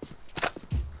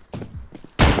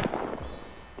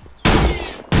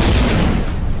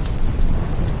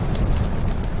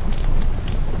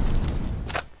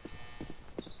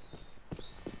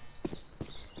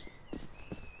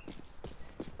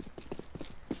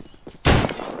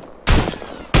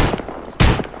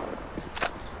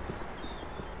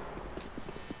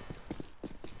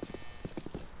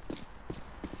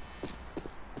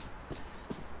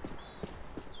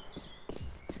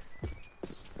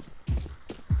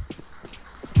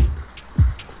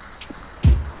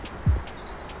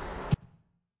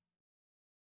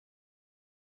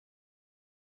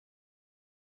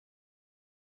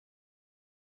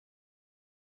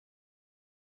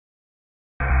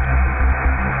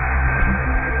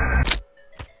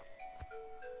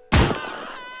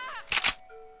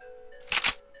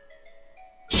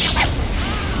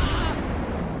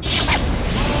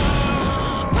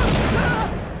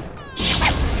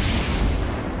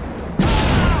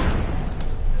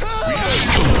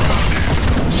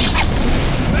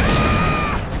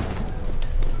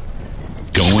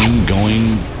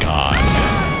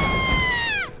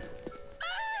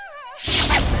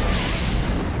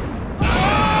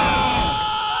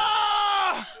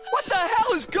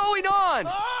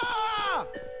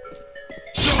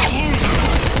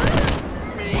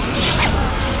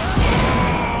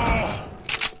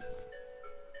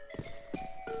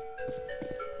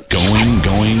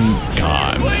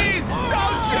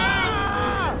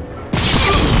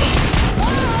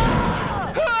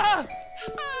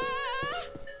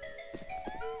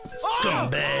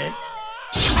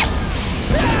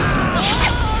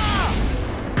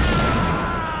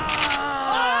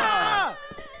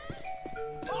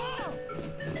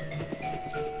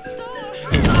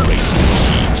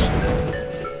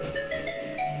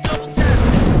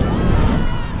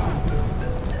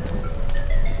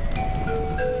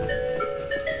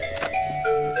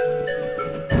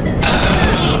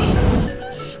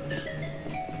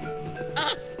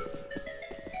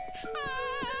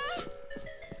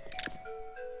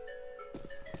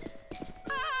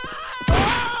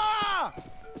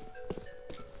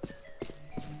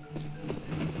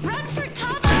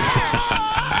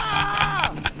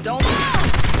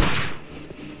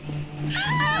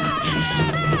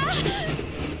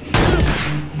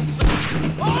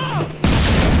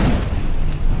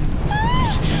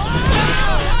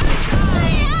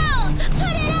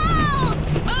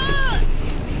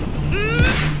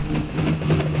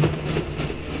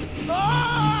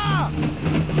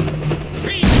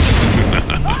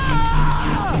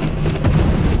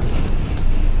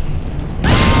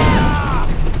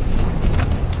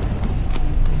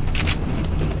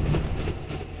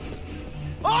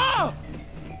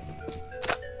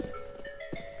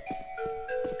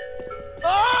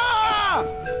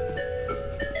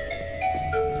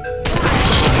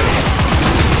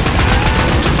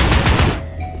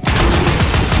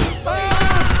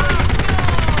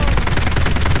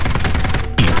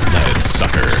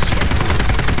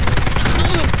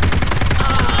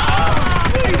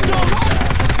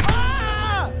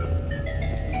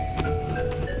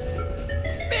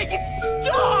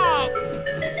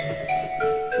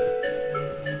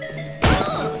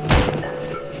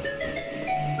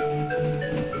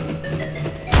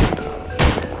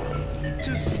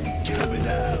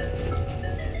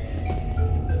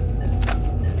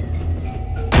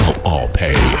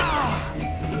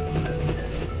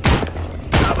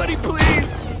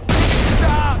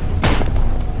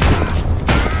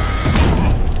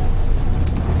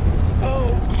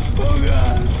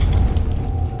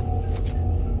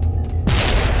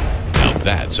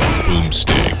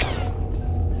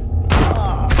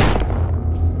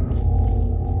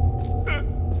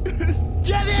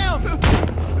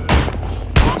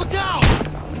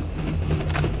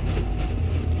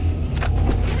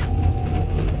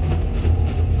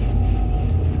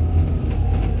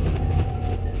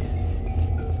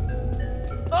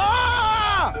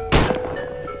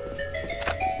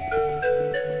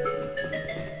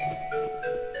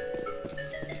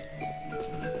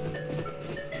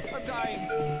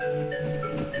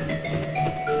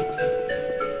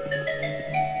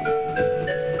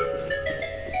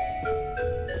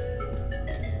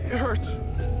 It hurts.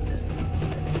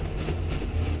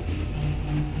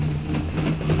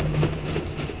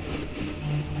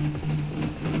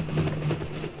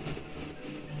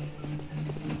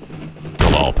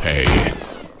 They'll all pay.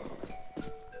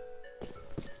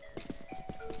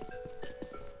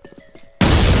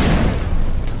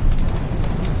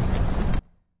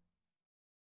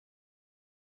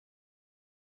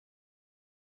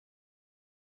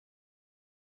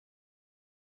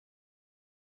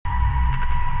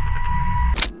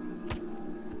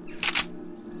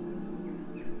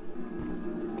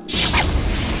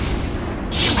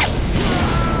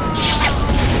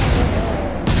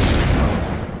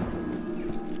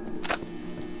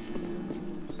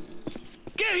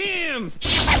 Get him!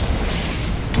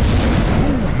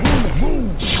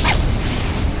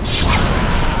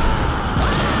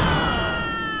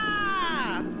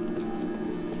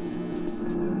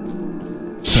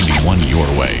 Sending one your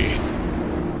way.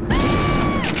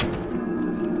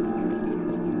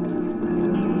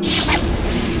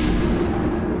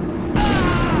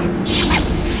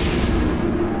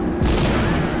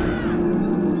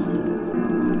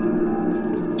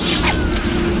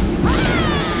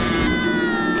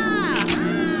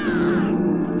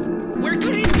 Where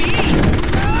could he be?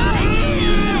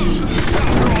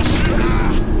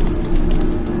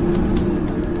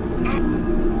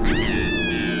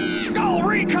 Go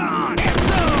recon!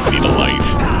 Need a light.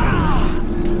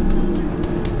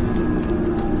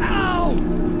 Ow!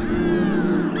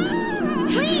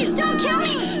 Please don't kill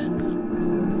me!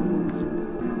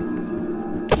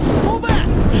 Pull back!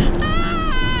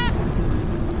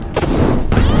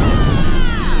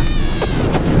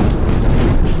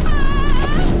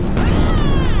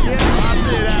 Yeah, drop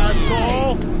it,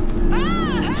 asshole!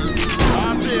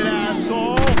 Drop it,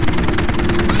 asshole!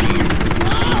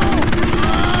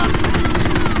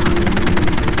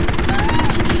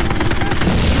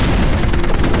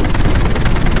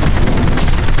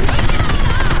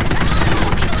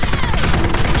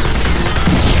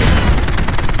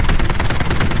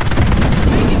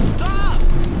 Make him stop!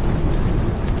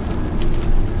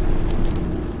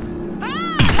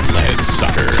 Eat lead,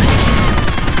 sucker.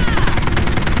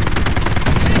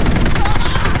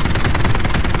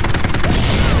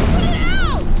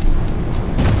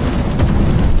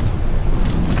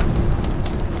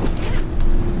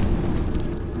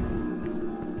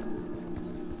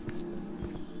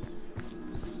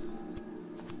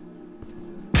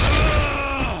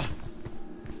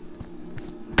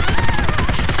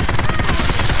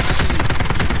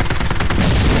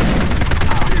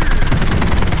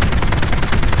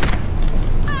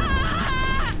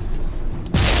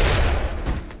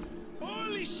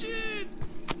 Holy shit!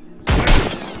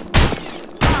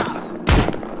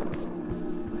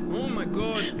 Oh my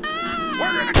god!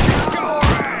 We're gonna kick your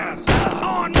ass!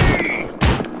 On me!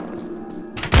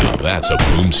 Now that's a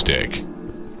boomstick.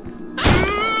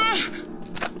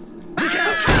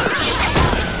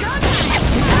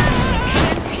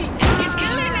 He's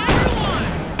killing everyone.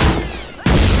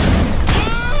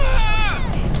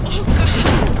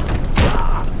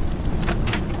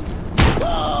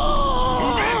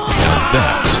 Now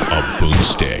that's a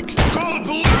boomstick. Call the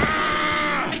police!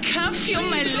 I can't feel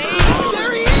my legs.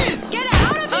 There he is! Get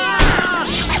out of here!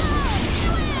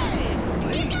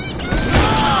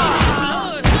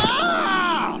 Blood.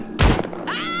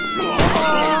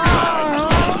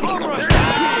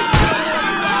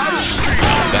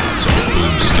 Now that's a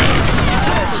boomstick.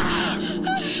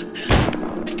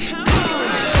 I can't feel my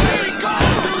legs.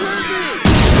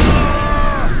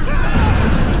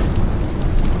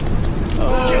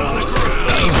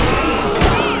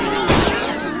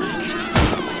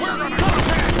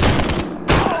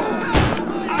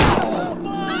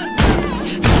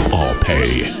 They'll all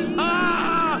pay.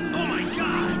 Oh my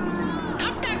god!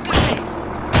 Stop that guy.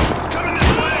 It's coming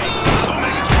this way! Don't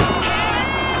make it stop!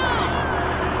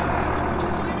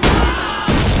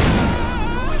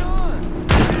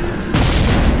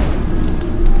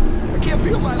 I can't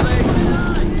feel my legs.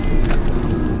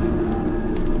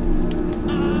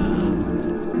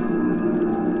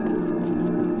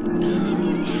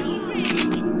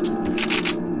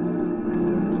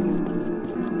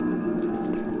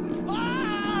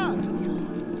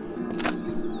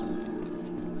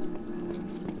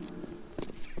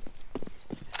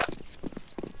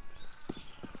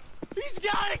 He's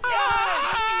got it,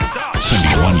 guys!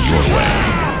 Sending one your way.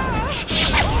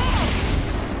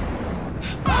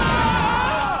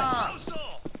 Postal!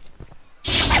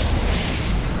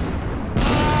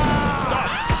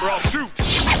 Stop, or I'll shoot.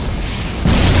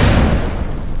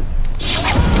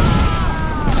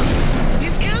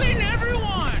 He's killing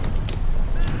everyone!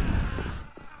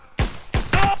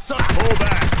 Pull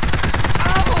back.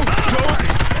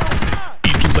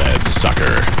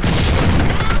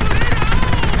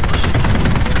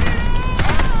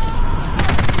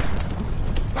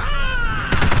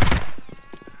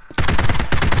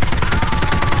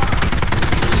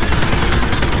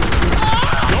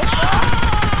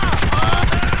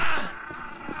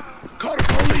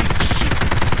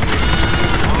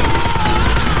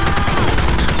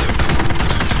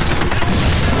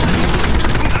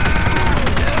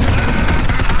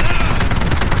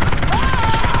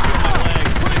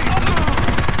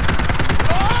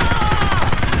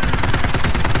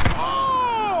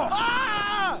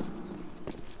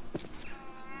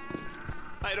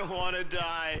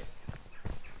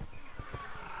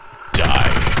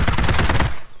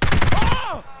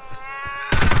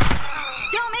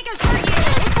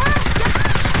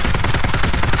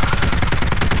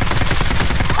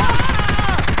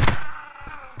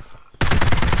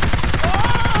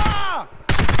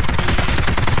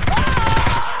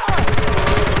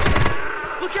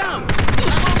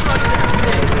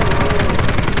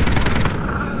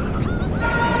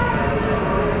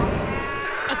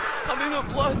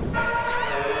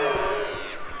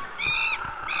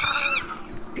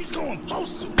 Die.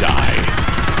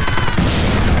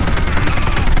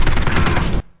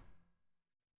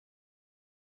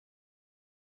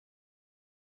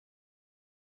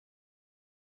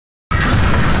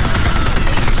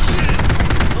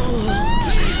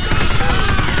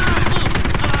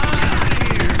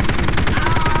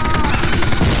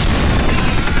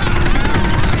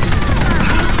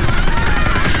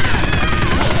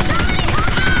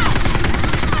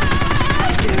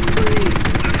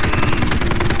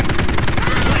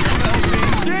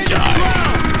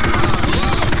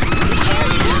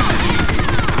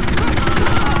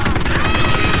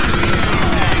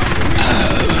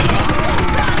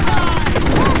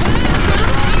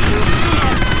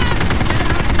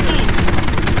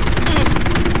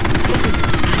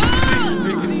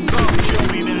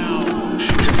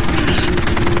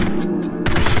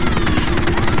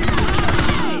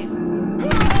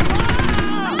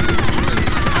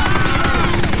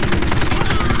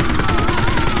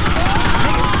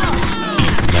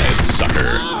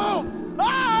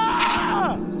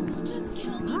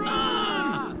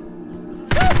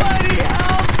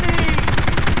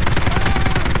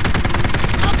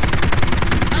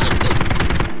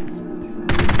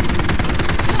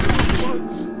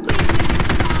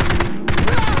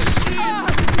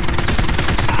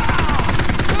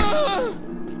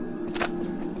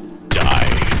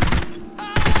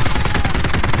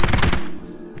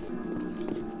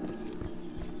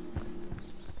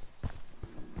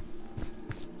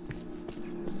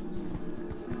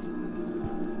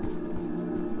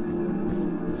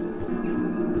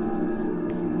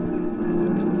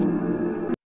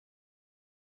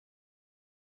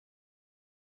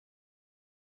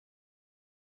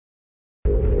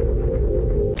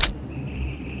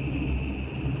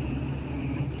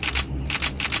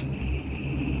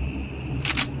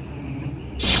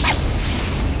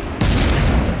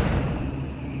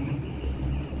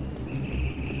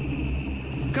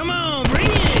 Come on, bring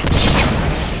it!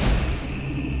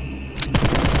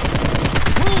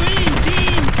 Move in,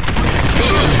 team!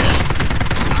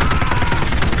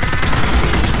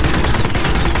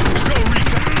 Go,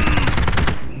 Rika!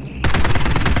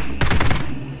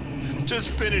 Just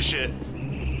finish it.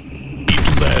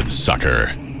 Eat lead,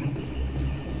 sucker.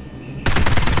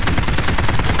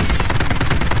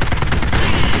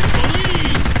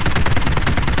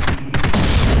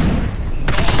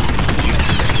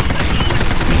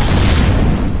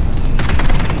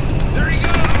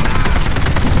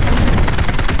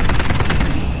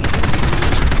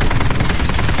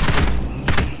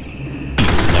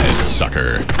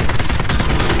 Sucker.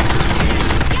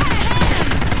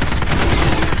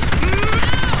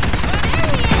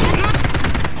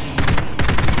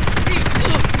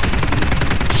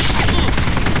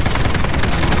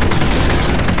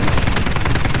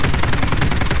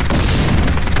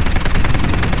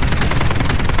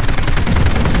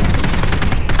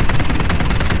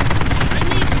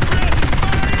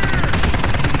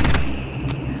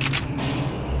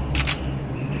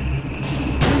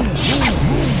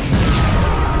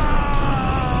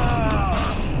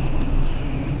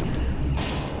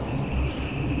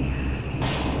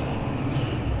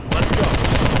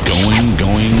 Going,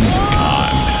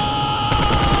 gone.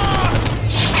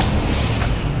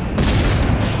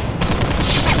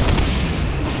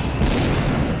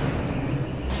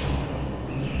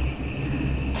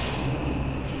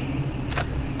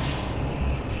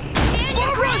 Stand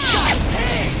your ground!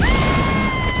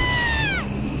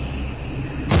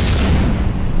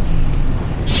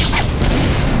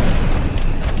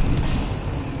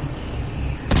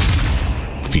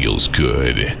 Feels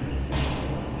good.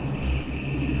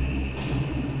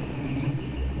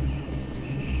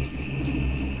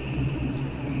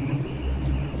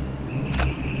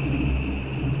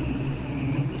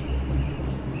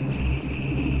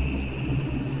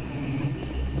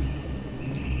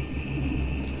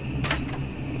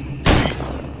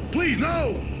 Please,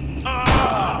 no!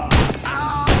 I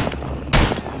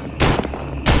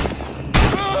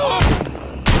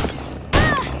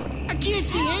can't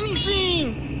see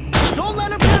anything! Don't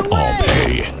let her get I'll away!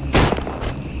 pay.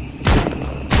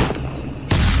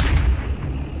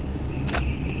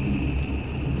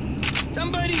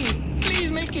 Somebody,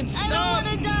 please make it stop! I don't want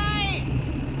to die.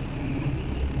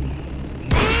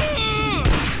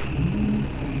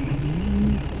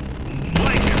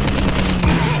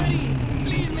 Somebody,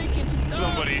 please make it stop!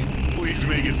 Somebody, please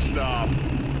make it stop. Move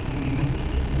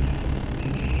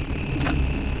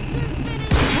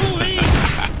in!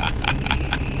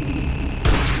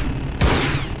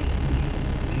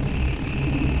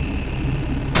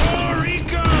 Oh,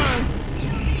 Rika!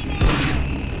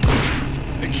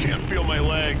 I can't feel my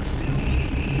legs.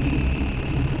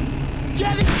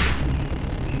 Get it!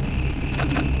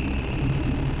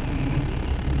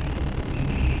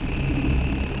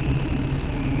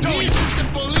 Jesus, the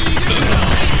police!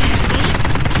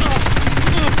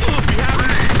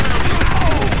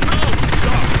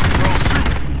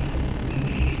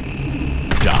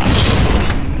 Dodge.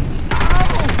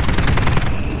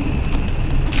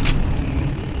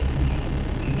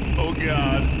 Oh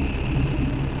God.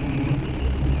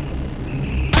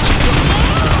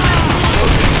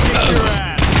 Kick your ass!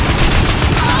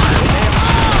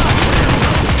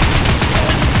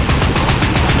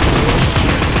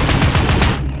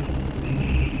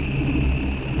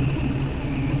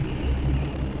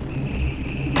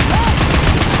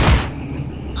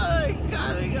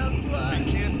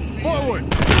 Forward!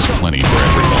 There's plenty for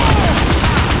everyone.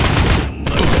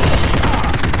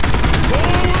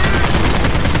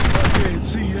 I can't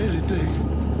see anything.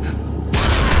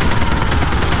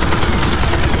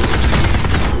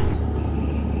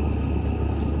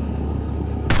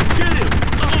 Get him!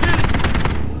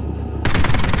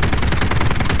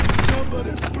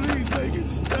 Somebody please make it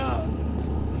stop.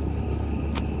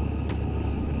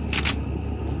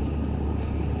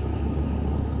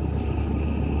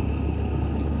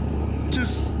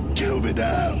 Just kill me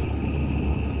now.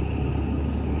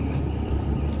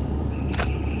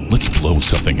 Let's blow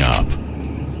something up.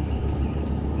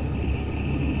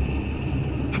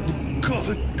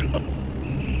 Coffin.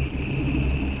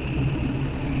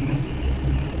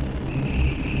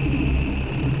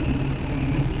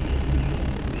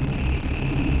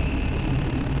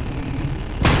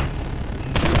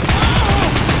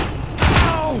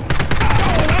 Ow!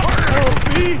 Help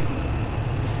me!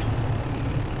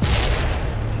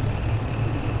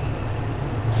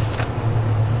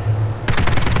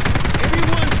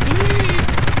 Everyone's bleeding!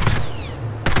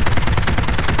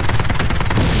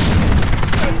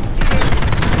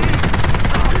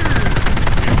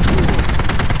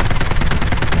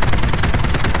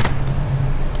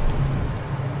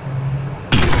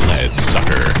 Eat lead,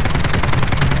 sucker.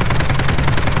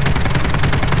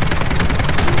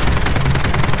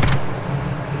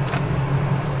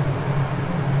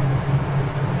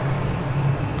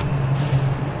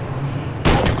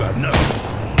 You got nothing.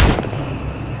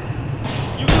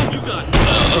 You got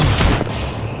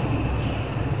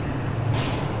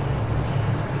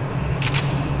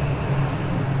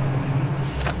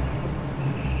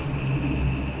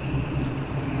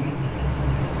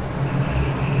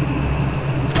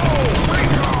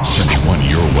Sending one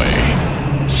your way.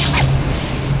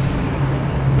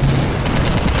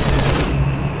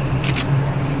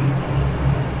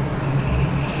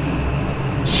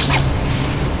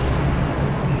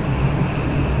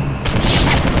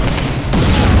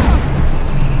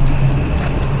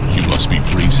 You must be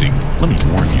freezing. Let me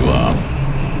warm you up.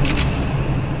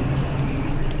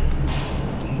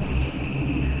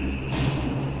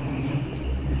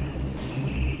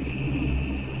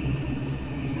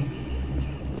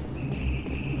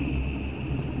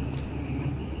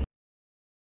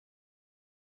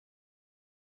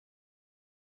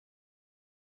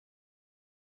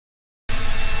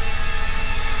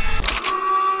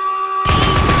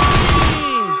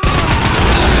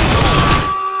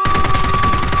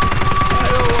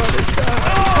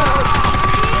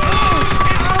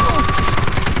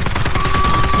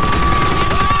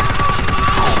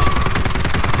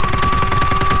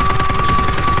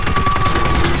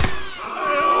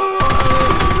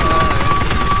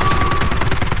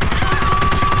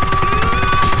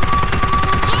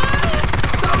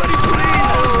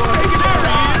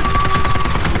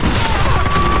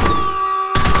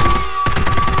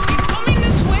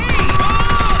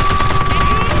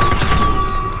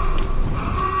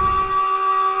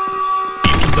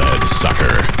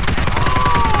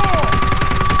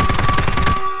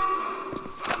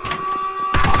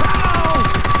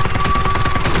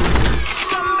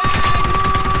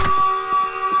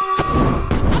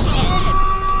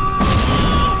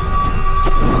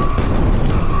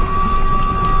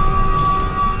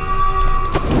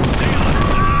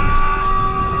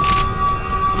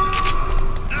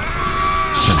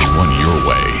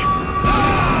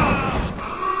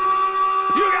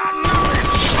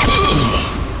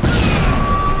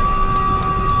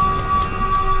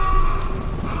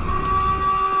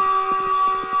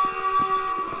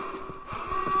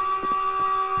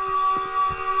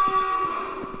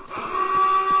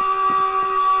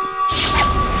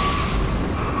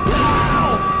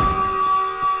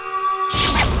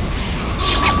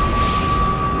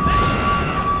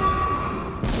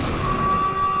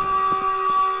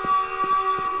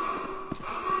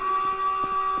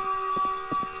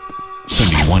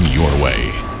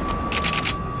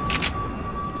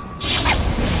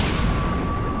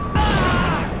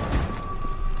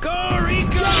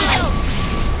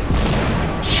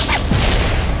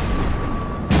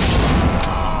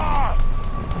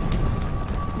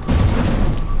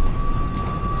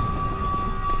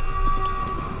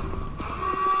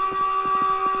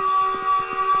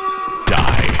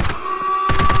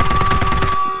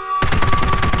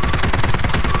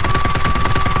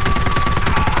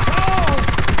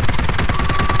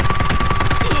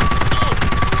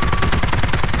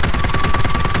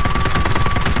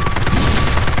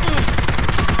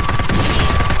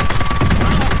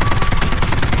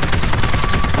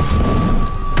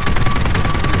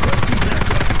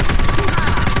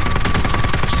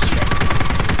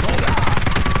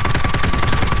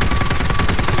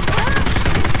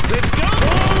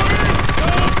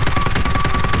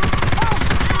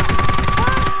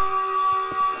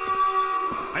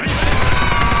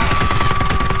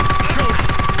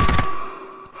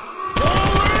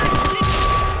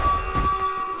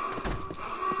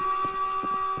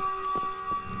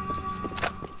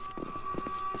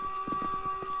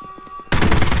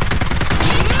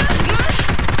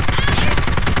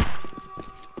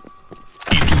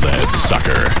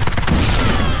 sucker.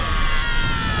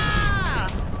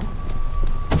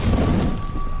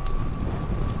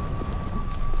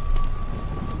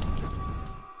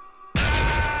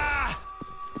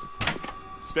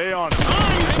 Stay on.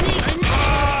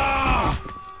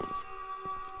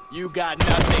 You got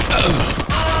nothing.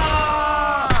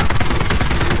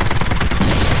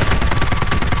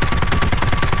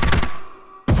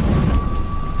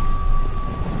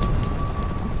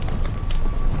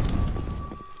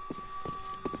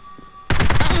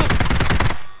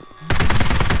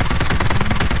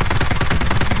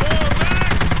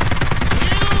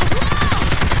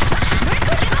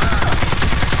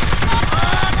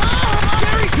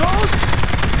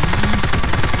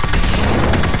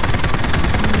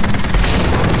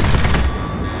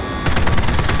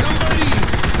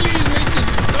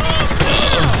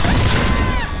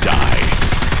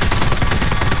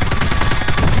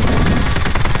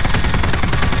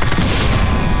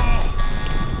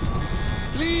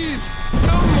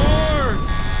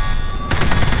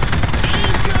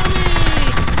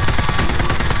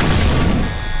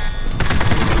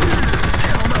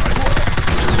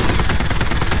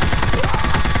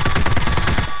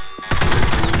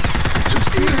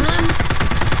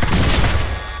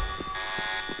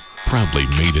 Proudly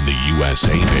made in the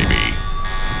USA, baby.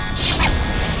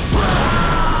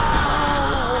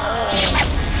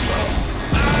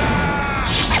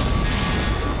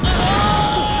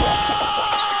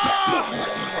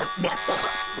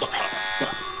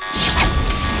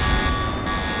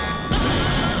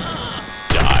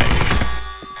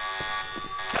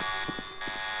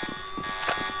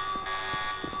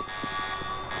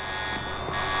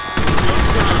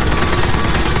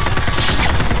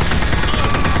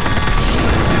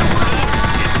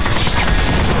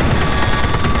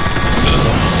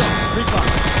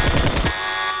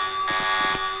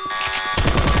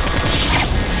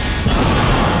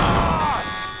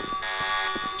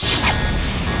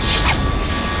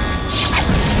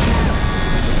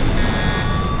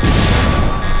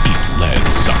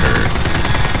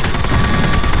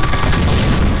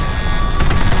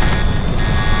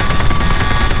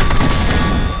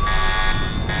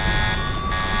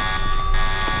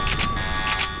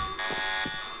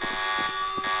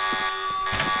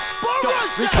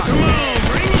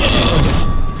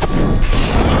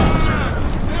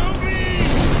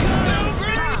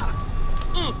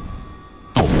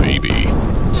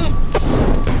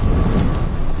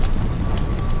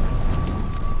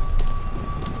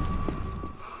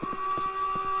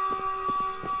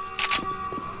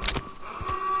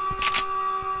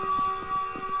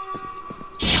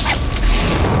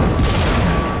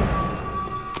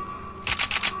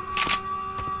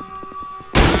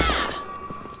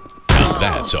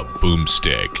 That's a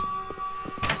boomstick.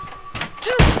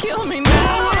 Just kill me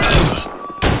now.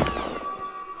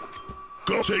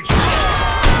 Go take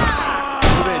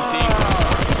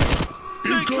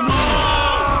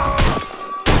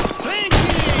Thank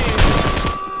you.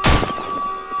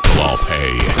 I'll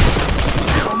pay.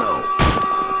 Hell no.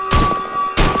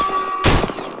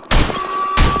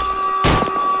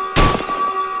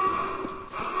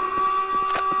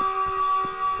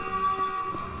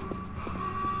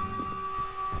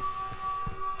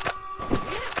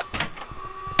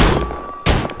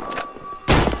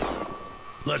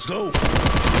 Let's go.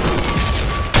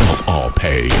 I'll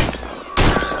pay. Go,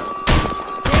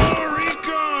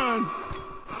 Recon!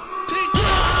 Take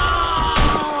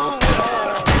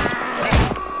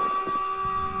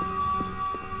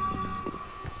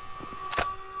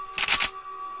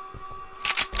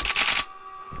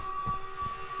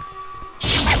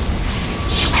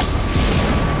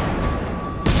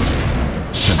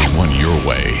Sending one your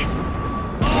way.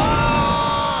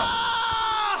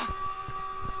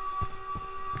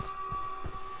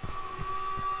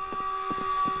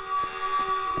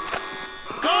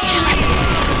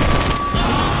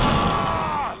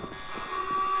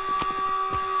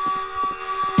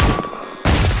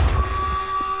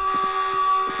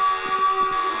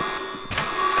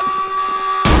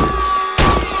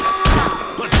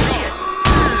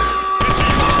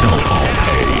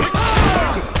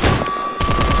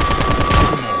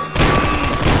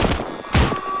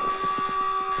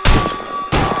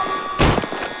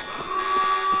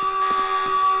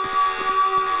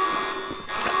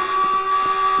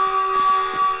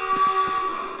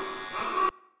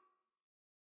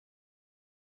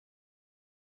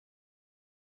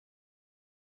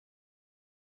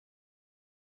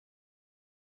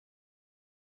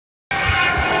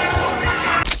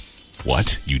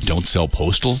 What? You don't sell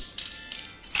Postal?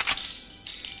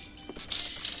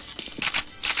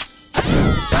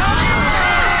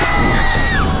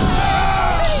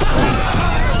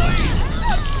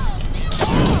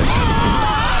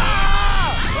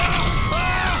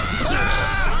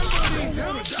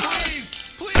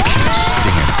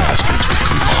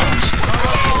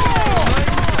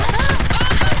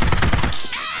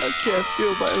 can't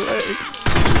feel my legs.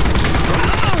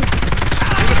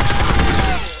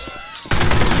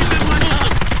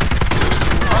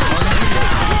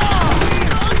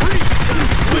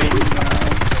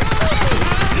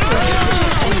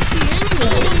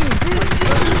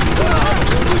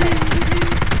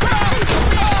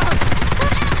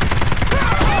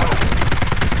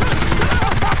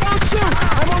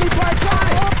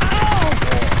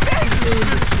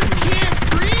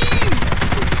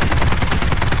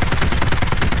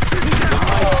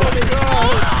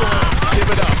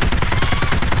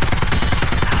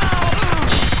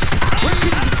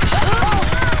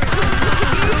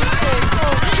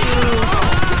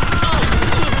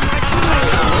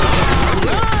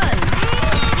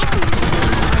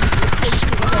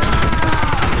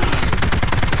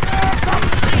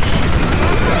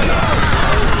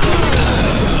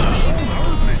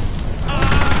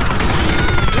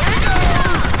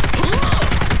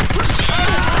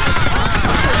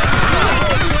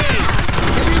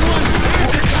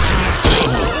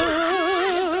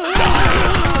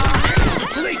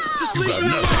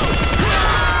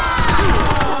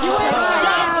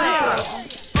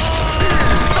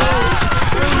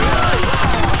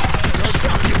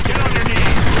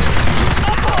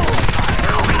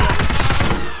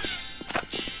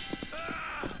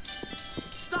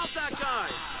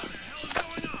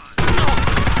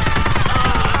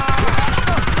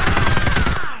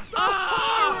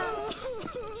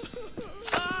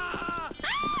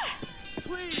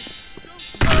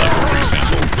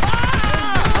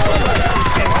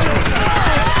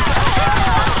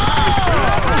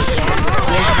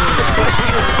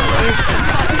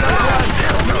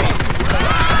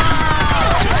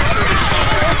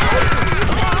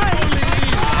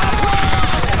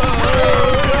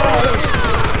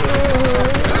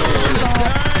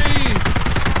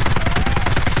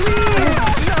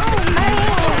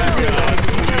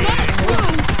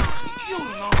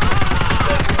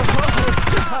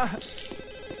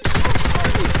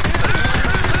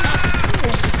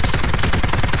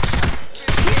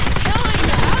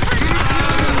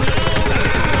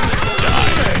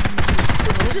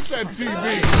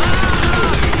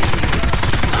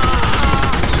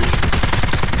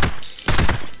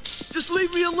 Just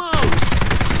leave me alone!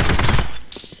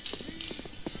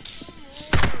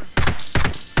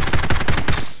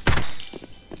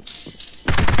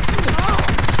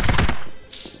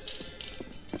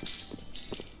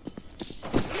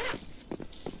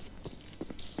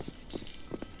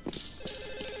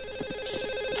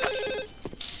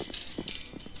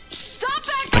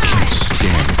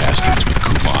 Bastards with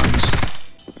coupons.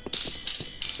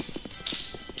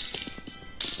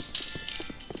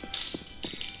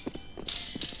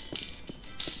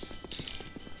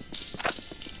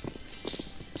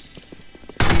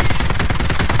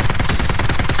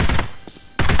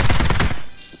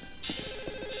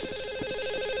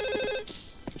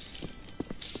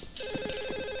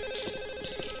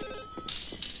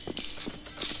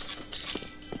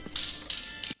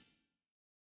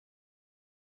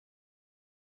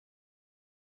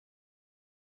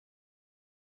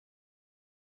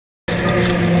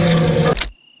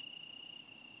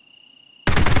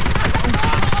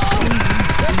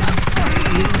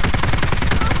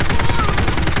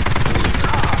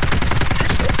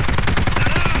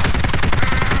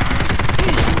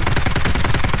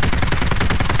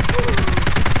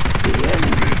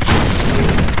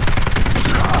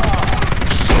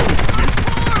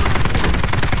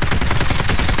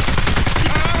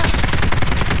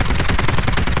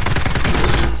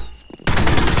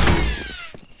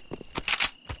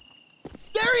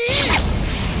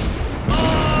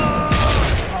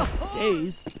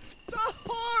 The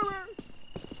horror!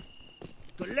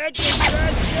 Collect the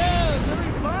trash cans!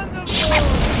 Refund them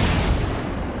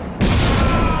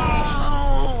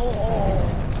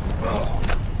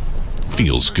all!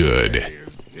 Feels good.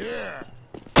 Yeah.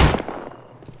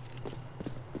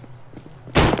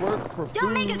 Work for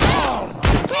Don't make food. us go!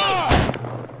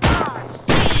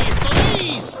 Please!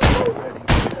 Police! Already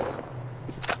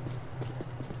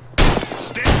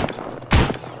dead.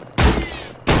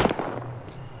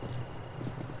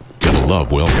 Gotta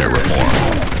love welfare reform.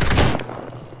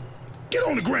 Get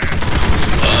on the ground!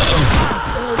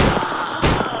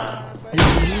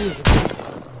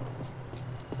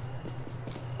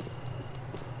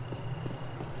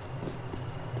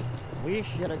 We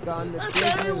should have gone to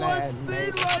Disneyland.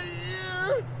 Right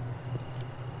here.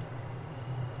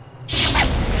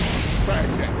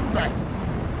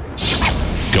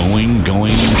 Going,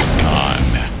 gone.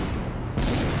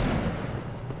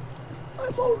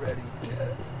 I'm already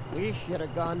dead. We should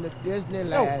have gone to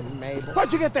Disneyland, Mabel.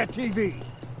 Where'd you get that TV?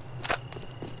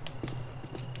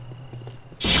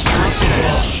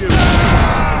 shoot.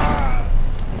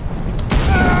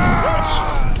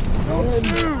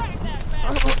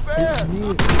 It's me.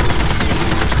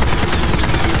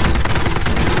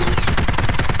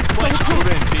 Move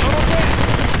in, team.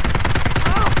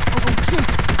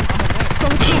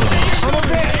 I'm a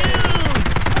bit.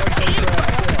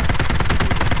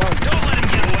 Don't let him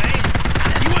get away.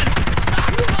 You win.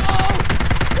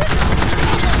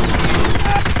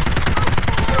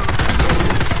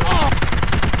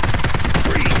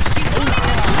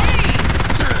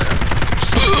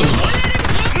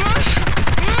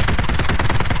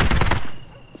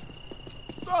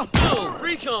 Oh,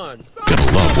 recon.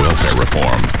 Gonna love welfare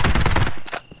reform.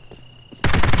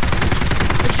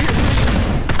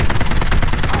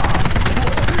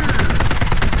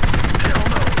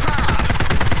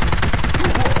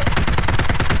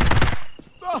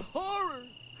 The horror.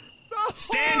 The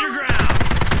Stand your horror. ground.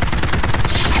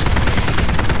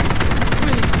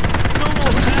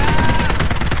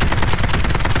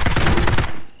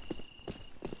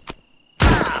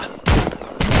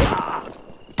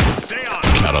 Stay on.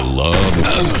 Gotta love.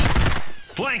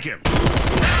 Flank him.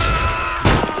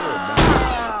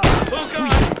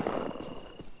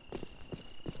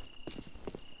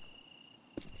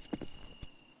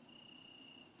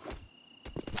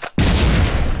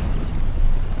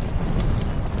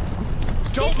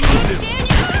 Don't lose him.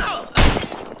 Daniel!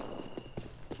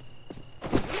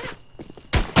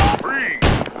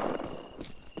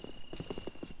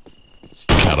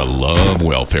 Gotta love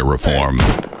welfare reform.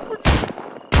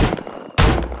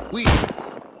 We.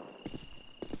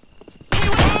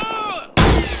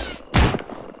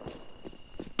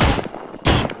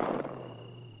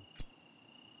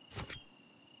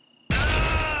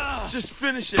 Just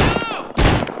finish it.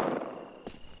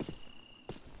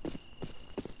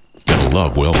 Gotta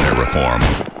love welfare reform.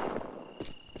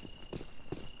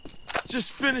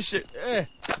 Just finish it.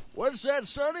 What's that,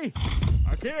 Sonny?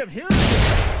 I can't hear you.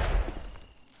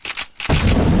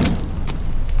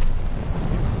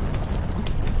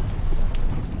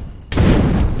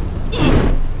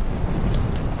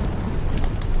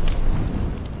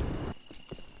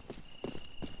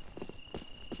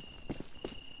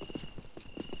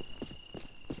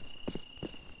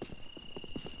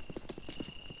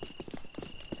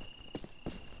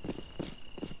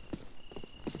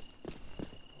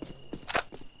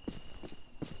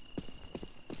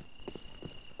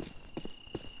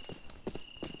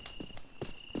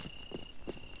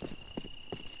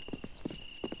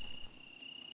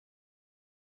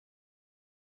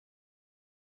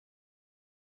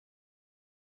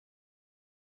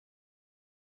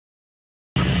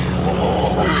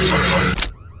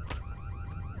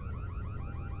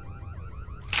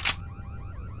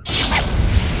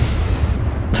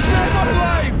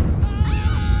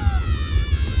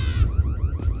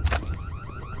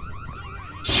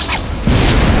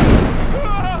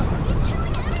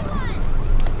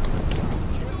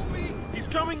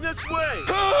 Coming this way.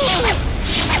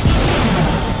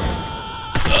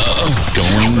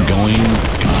 Going.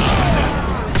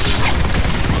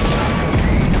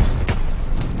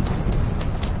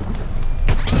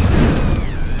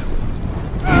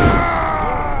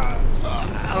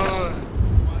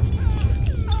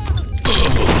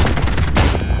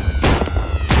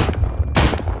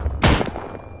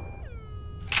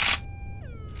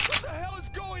 What the hell is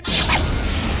going on?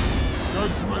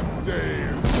 Judgment Day.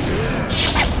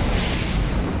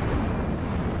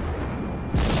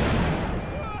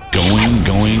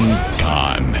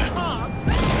 Gone.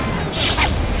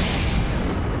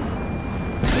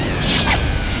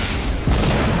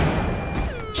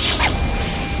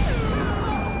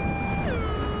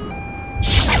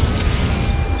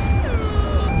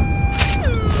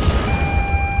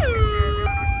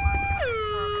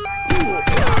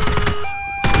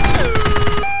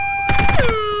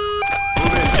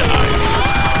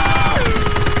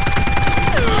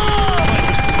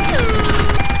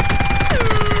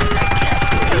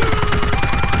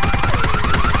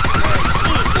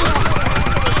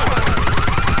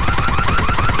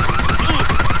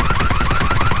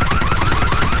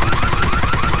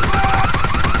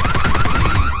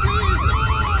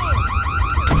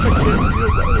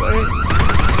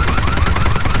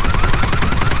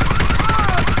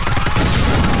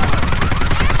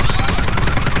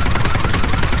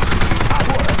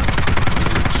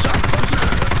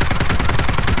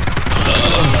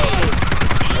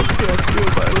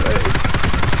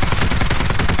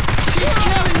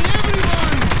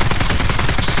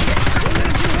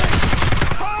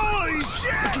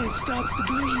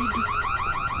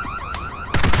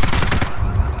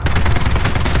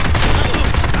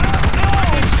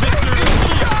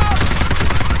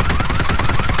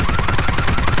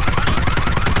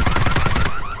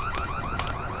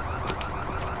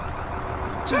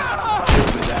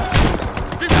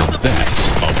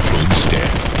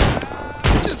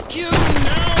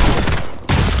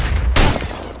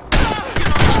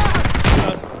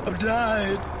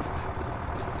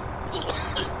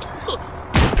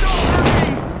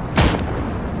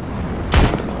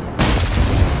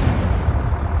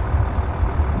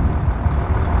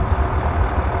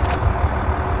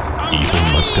 Evil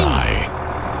must die.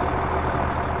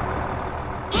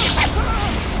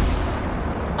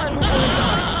 I'm going to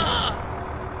die.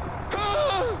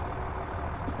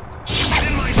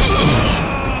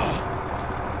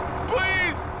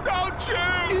 Please, don't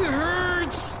shoot! It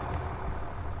hurts!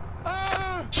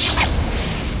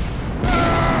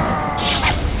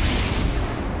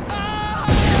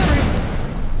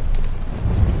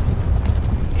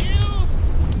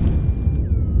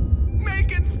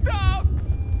 Make it stop!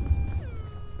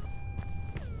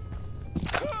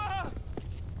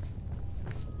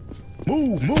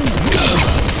 Move, move,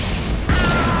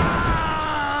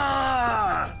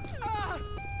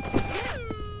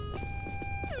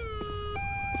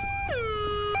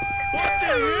 What the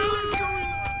hell is going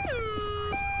on?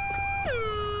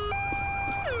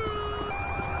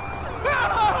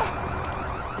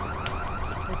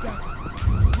 We're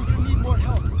gonna need more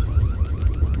help.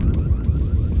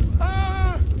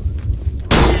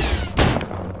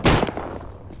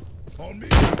 On me.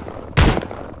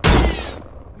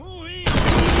 Moving.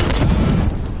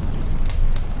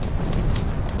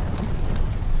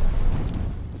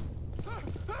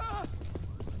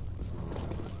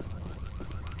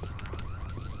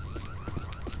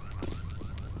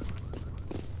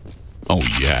 Oh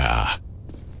yeah.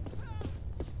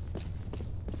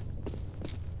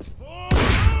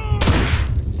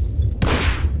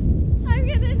 I'm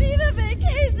gonna need a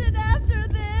vacation after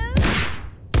this.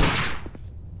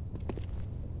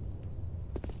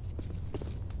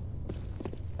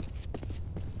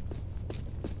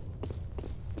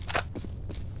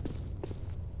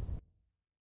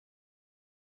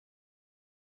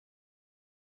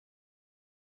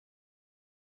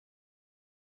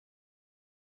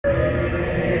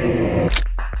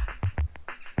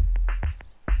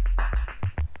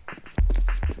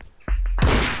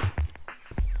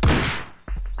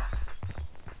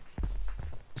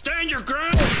 Stand your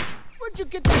ground! Where'd you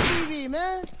get that TV,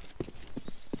 man?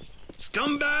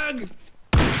 Scumbag!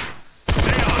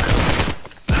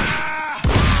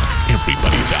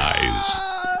 Everybody dies.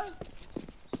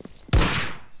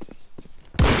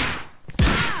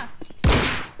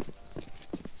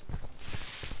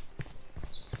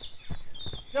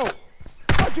 Yo,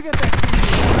 where'd you get that TV?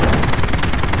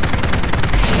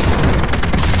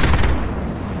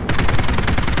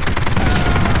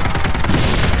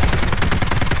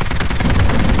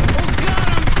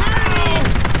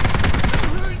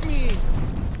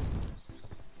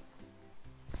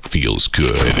 Feels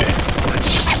good.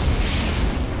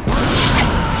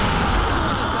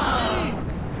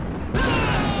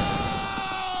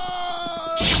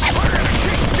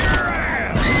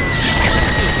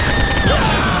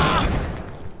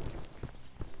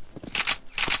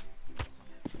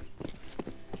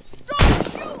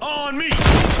 On me!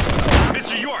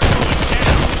 Mr. York going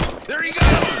down! There he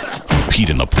goes! Pete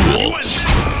in the pool.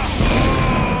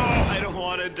 I don't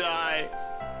want to die.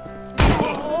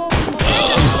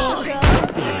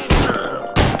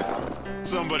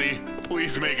 Somebody,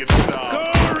 please make it stop. Go,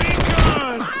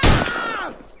 Recon!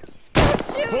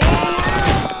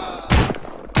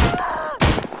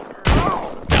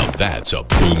 Now that's a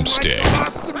boomstick.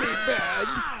 Lost to me, bad.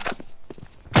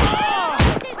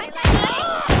 What's that?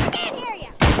 I can't hear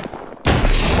you.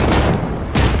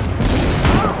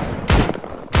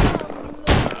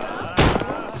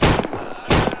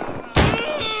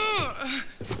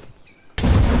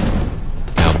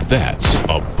 Now that's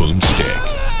a boomstick.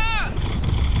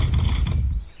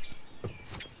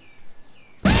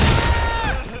 We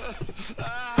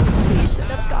should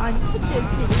have gone to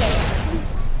Disneyland.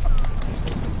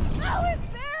 How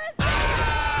embarrassing!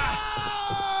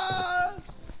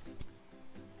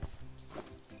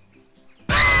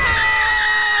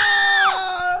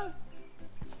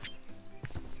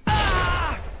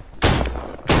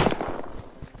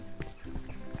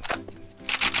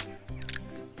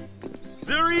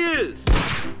 There he is.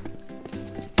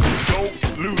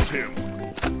 Don't lose him.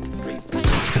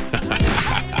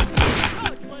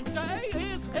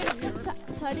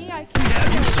 Sonny, I can't.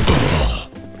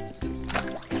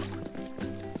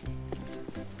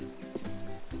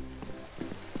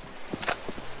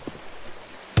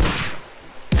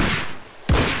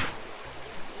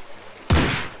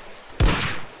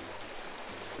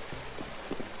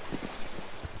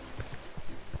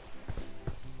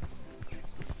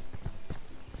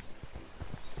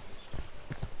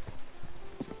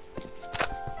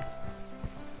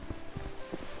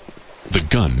 The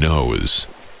gun knows.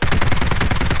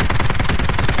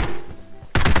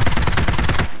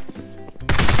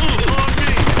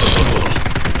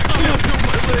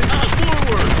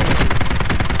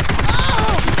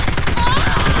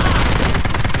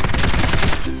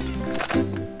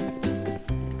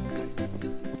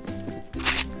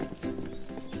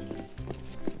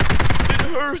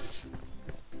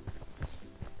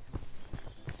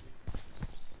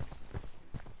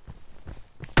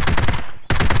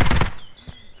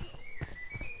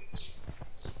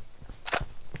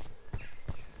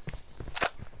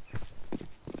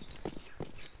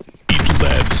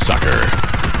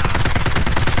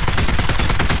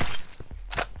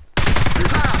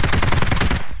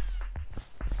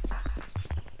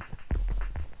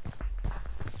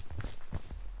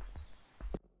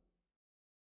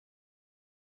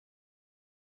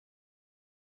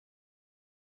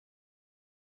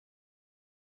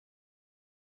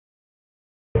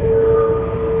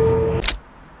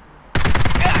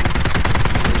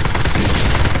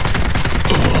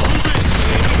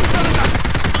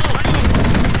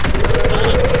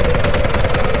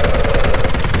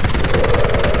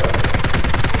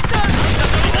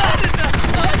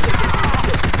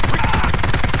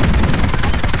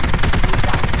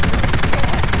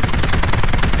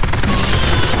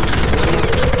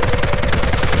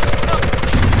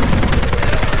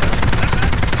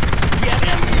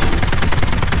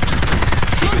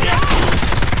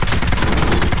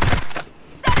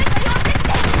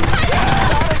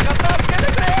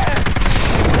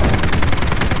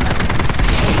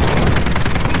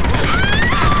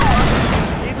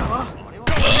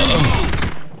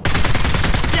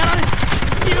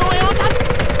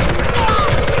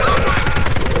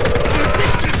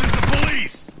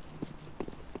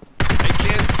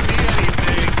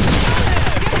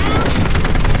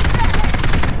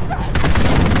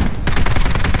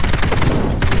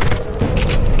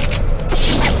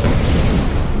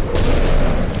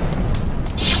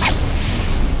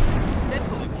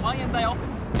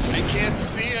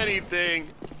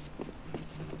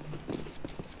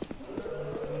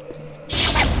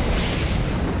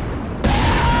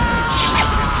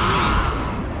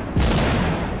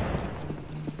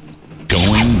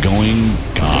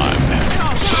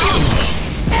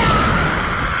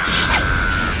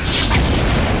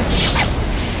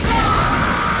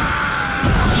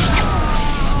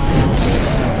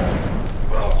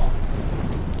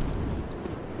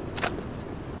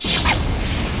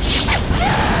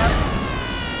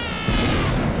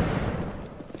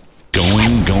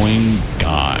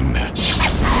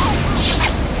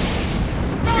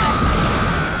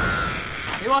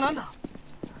 なんだ。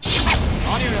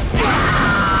何をやって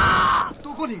る。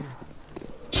どこにいる。よ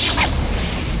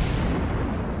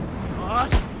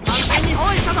し、完全に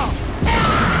包囲したぞ。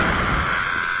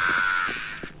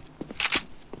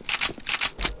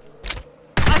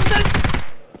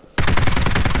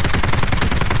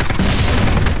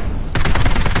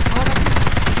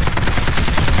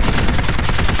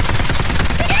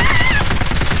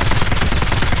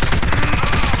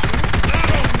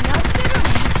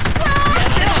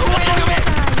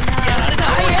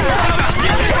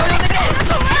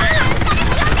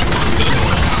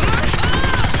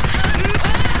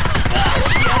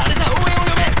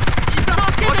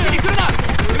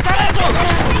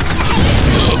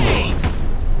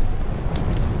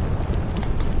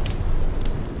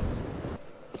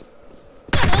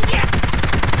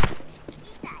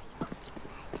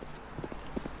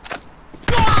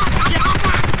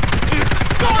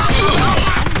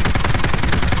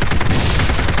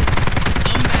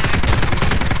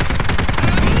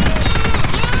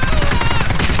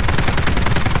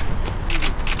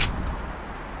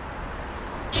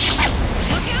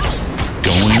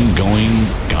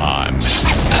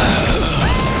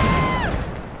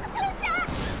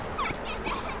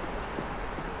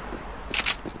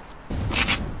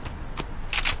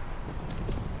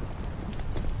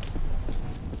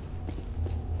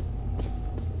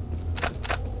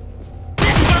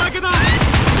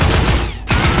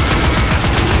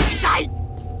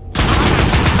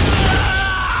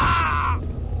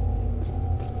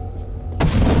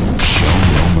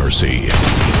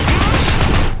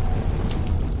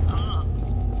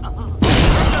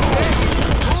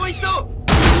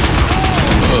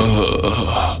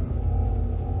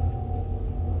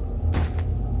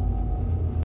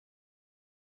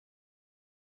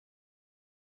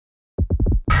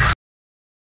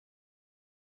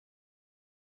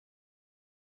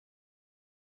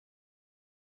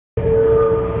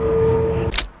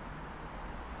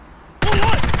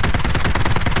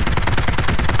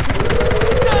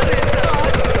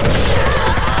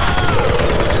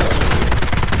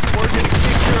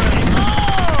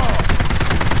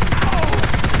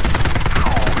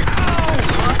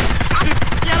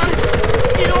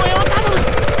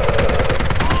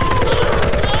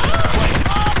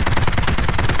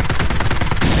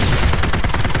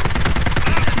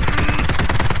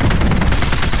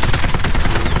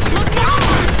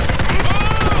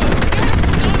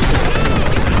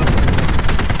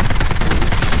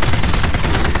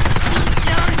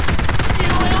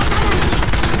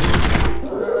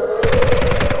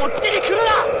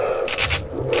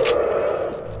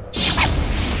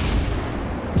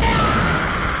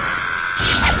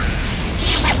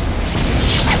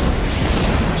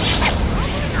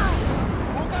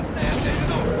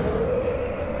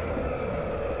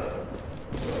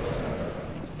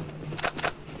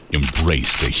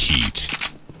Embrace the heat.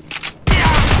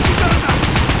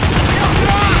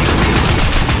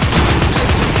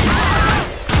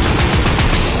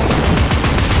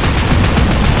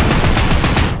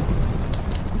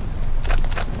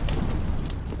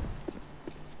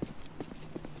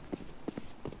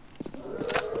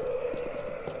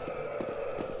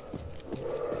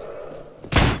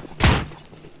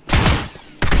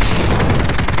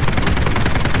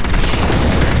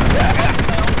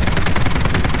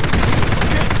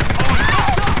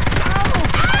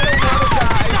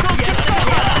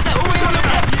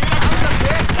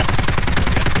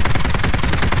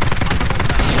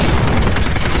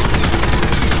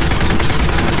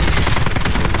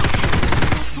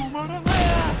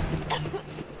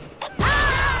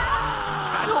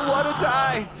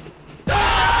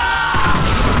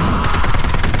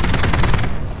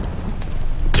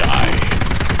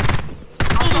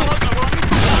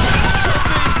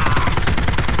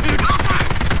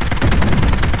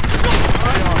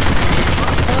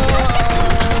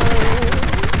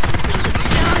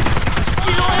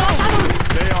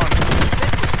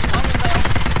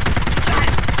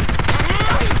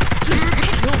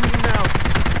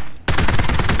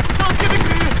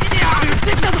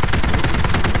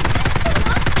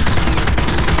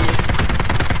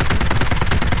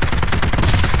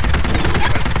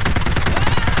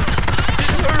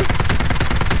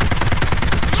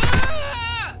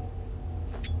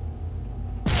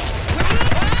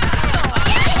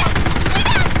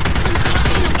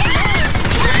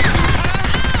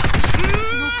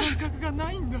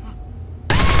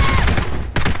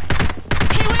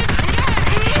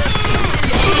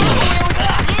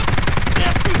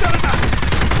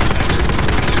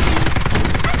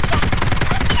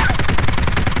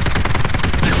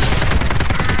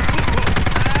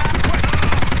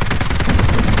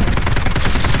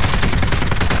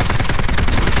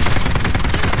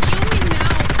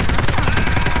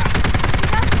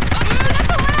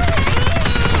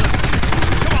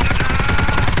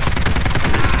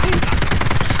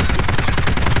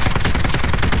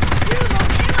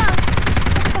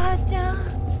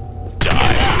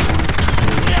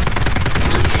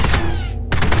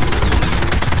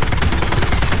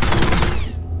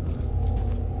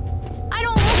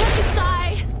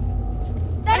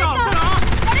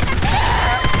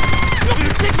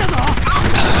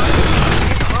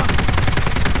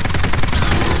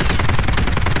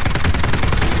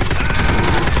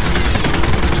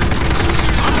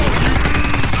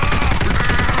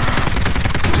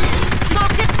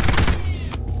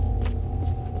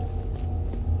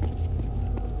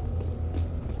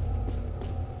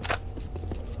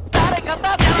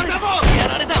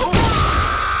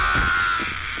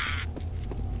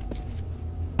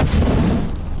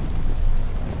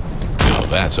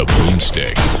 that's a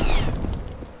boomstick.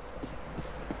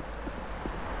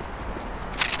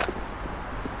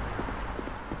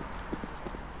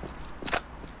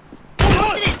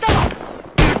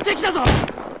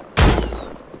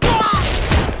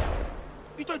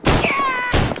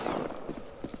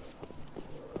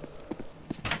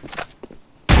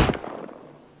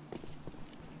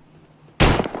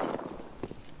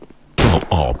 They'll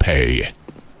all pay.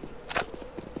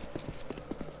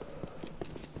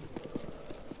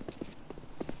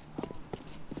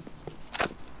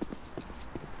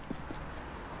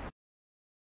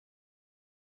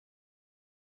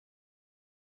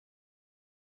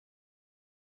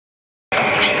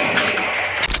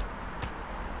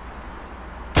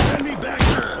 Send me back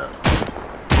there.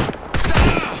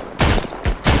 Stop!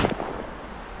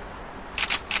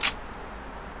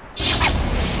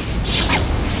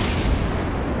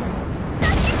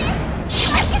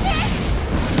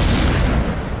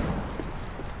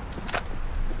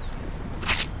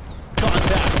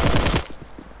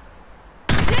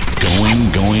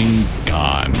 Going,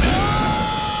 gone.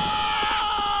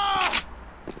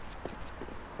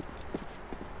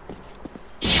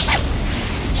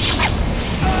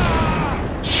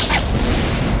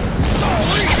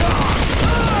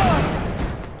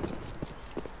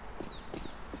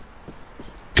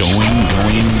 Going,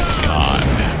 gone.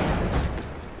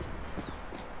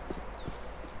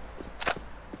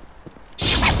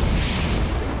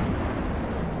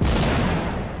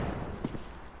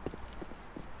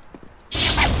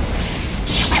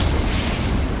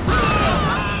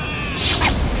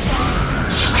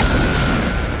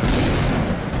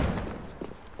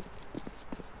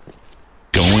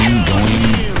 Going, gone.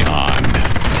 Going, gone.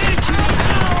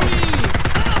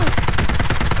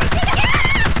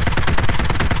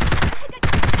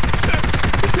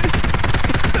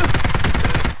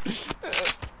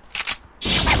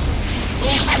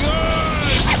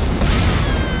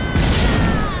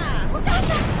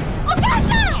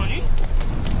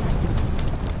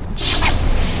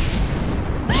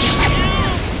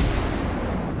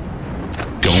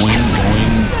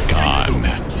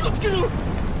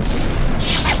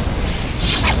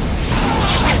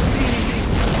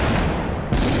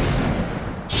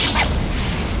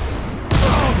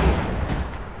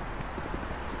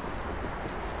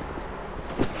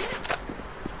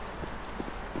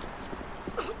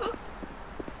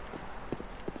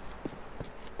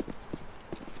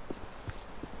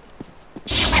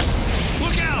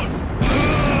 Look out!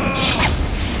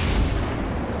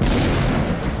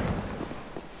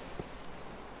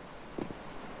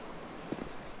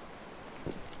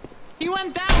 He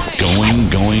went that way. Going,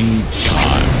 gone.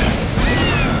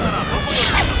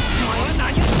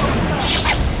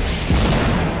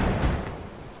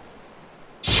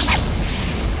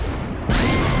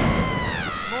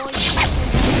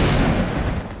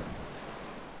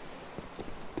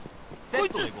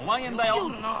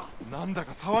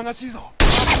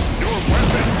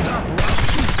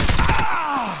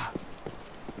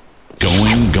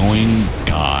 Going,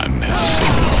 gone.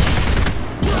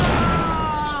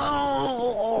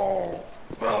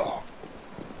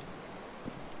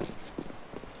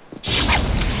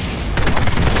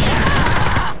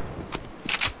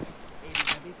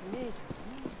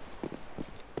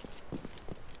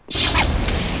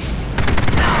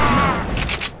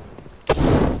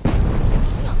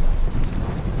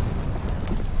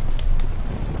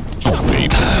 Oh,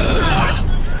 baby.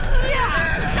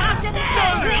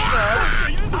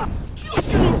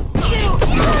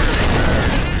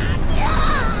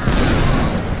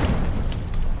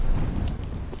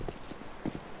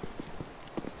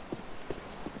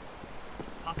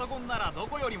 パソコンならど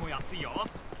こよりも安いよ。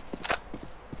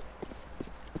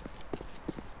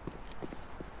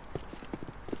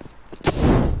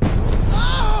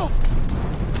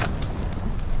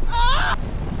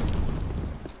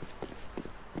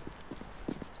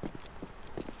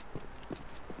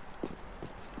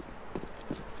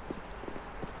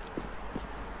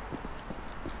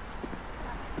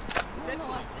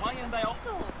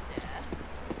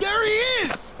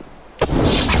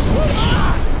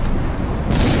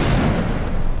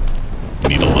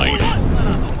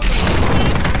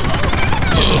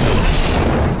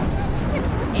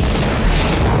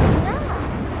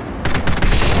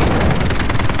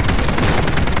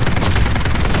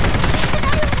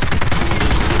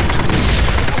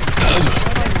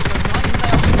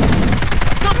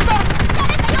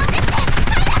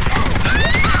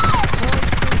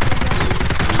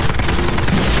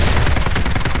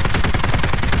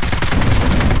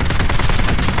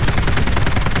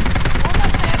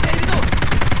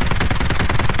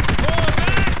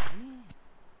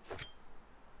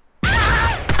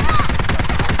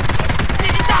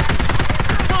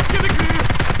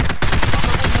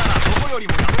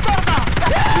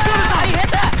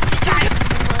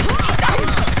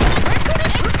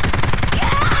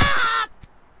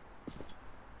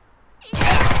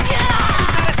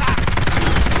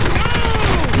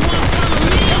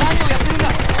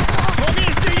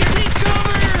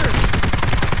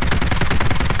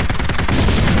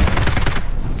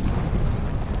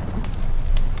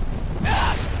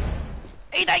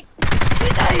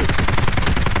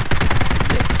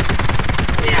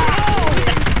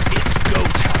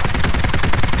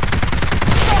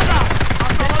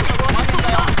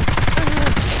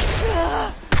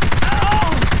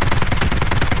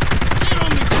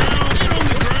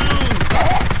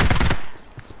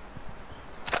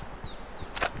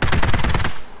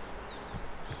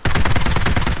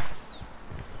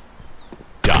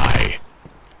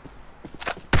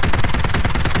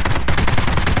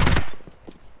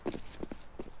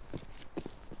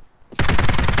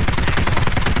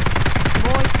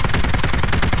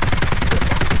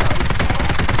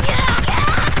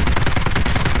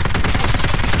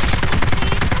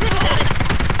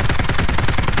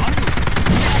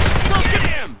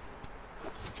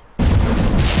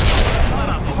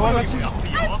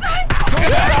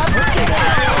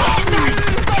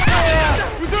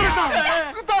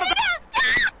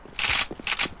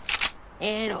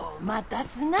エロまた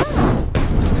すな。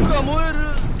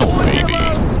Oh, baby.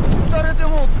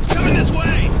 It's coming this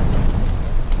way!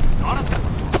 Come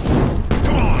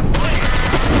on!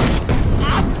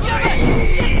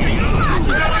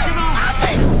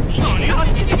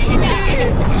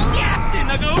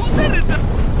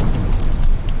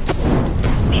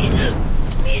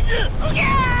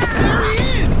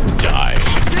 Die.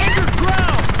 Stand your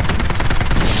ground!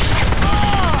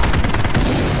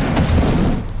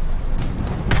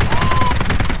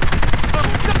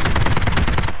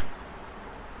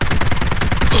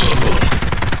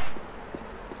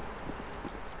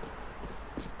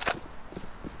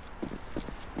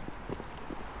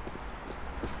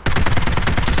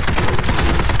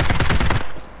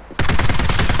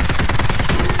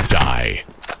 Die.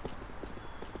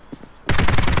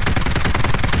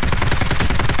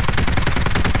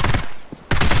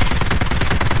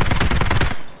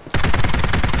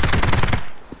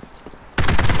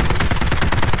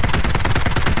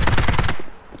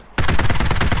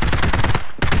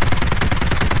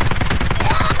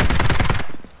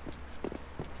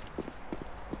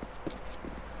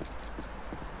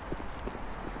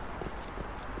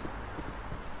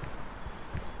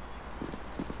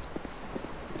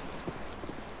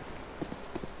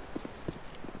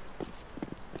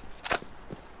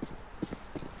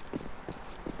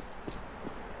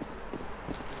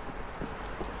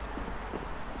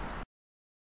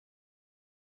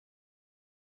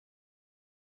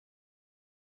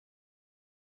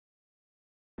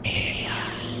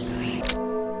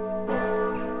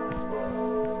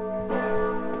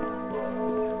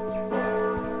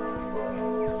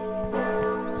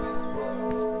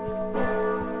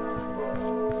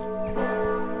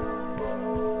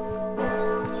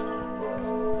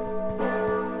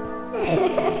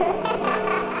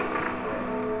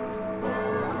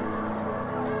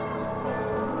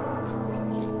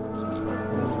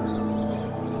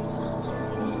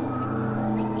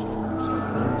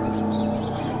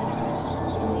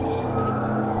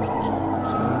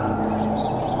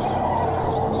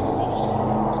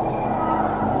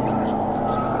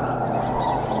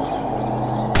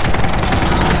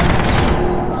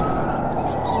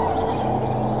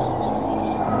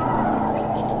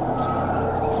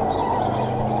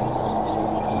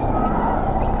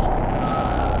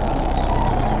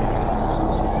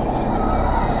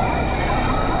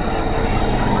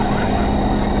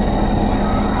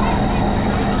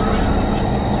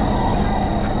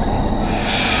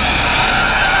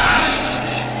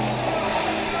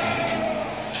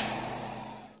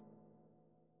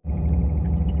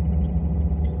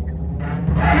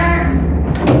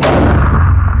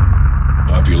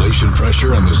 Population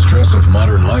pressure and the stress of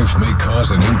modern life may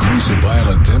cause an increase in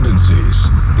violent tendencies.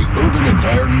 The urban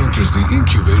environment is the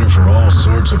incubator for all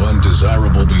sorts of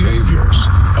undesirable behaviors.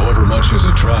 However much his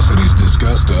atrocities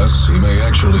disgust us, he may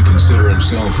actually consider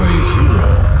himself a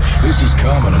hero. This is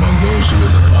common among those who,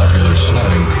 in the popular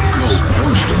slang, go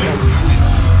postal.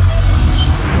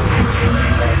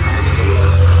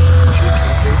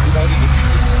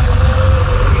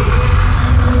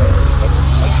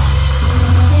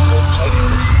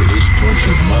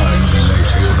 Tortured mind, he may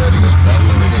feel that he's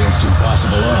battling against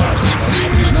impossible odds.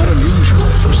 It is not unusual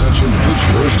for such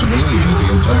individuals to believe that the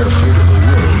entire fate of the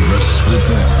world rests with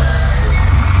them.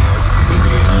 In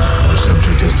the end, our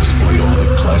subject has displayed all the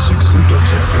classic symptoms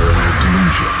of paranoid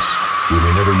delusions. We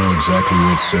may never know exactly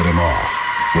what set him off,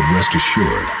 but rest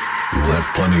assured, we will have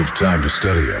plenty of time to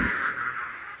study him.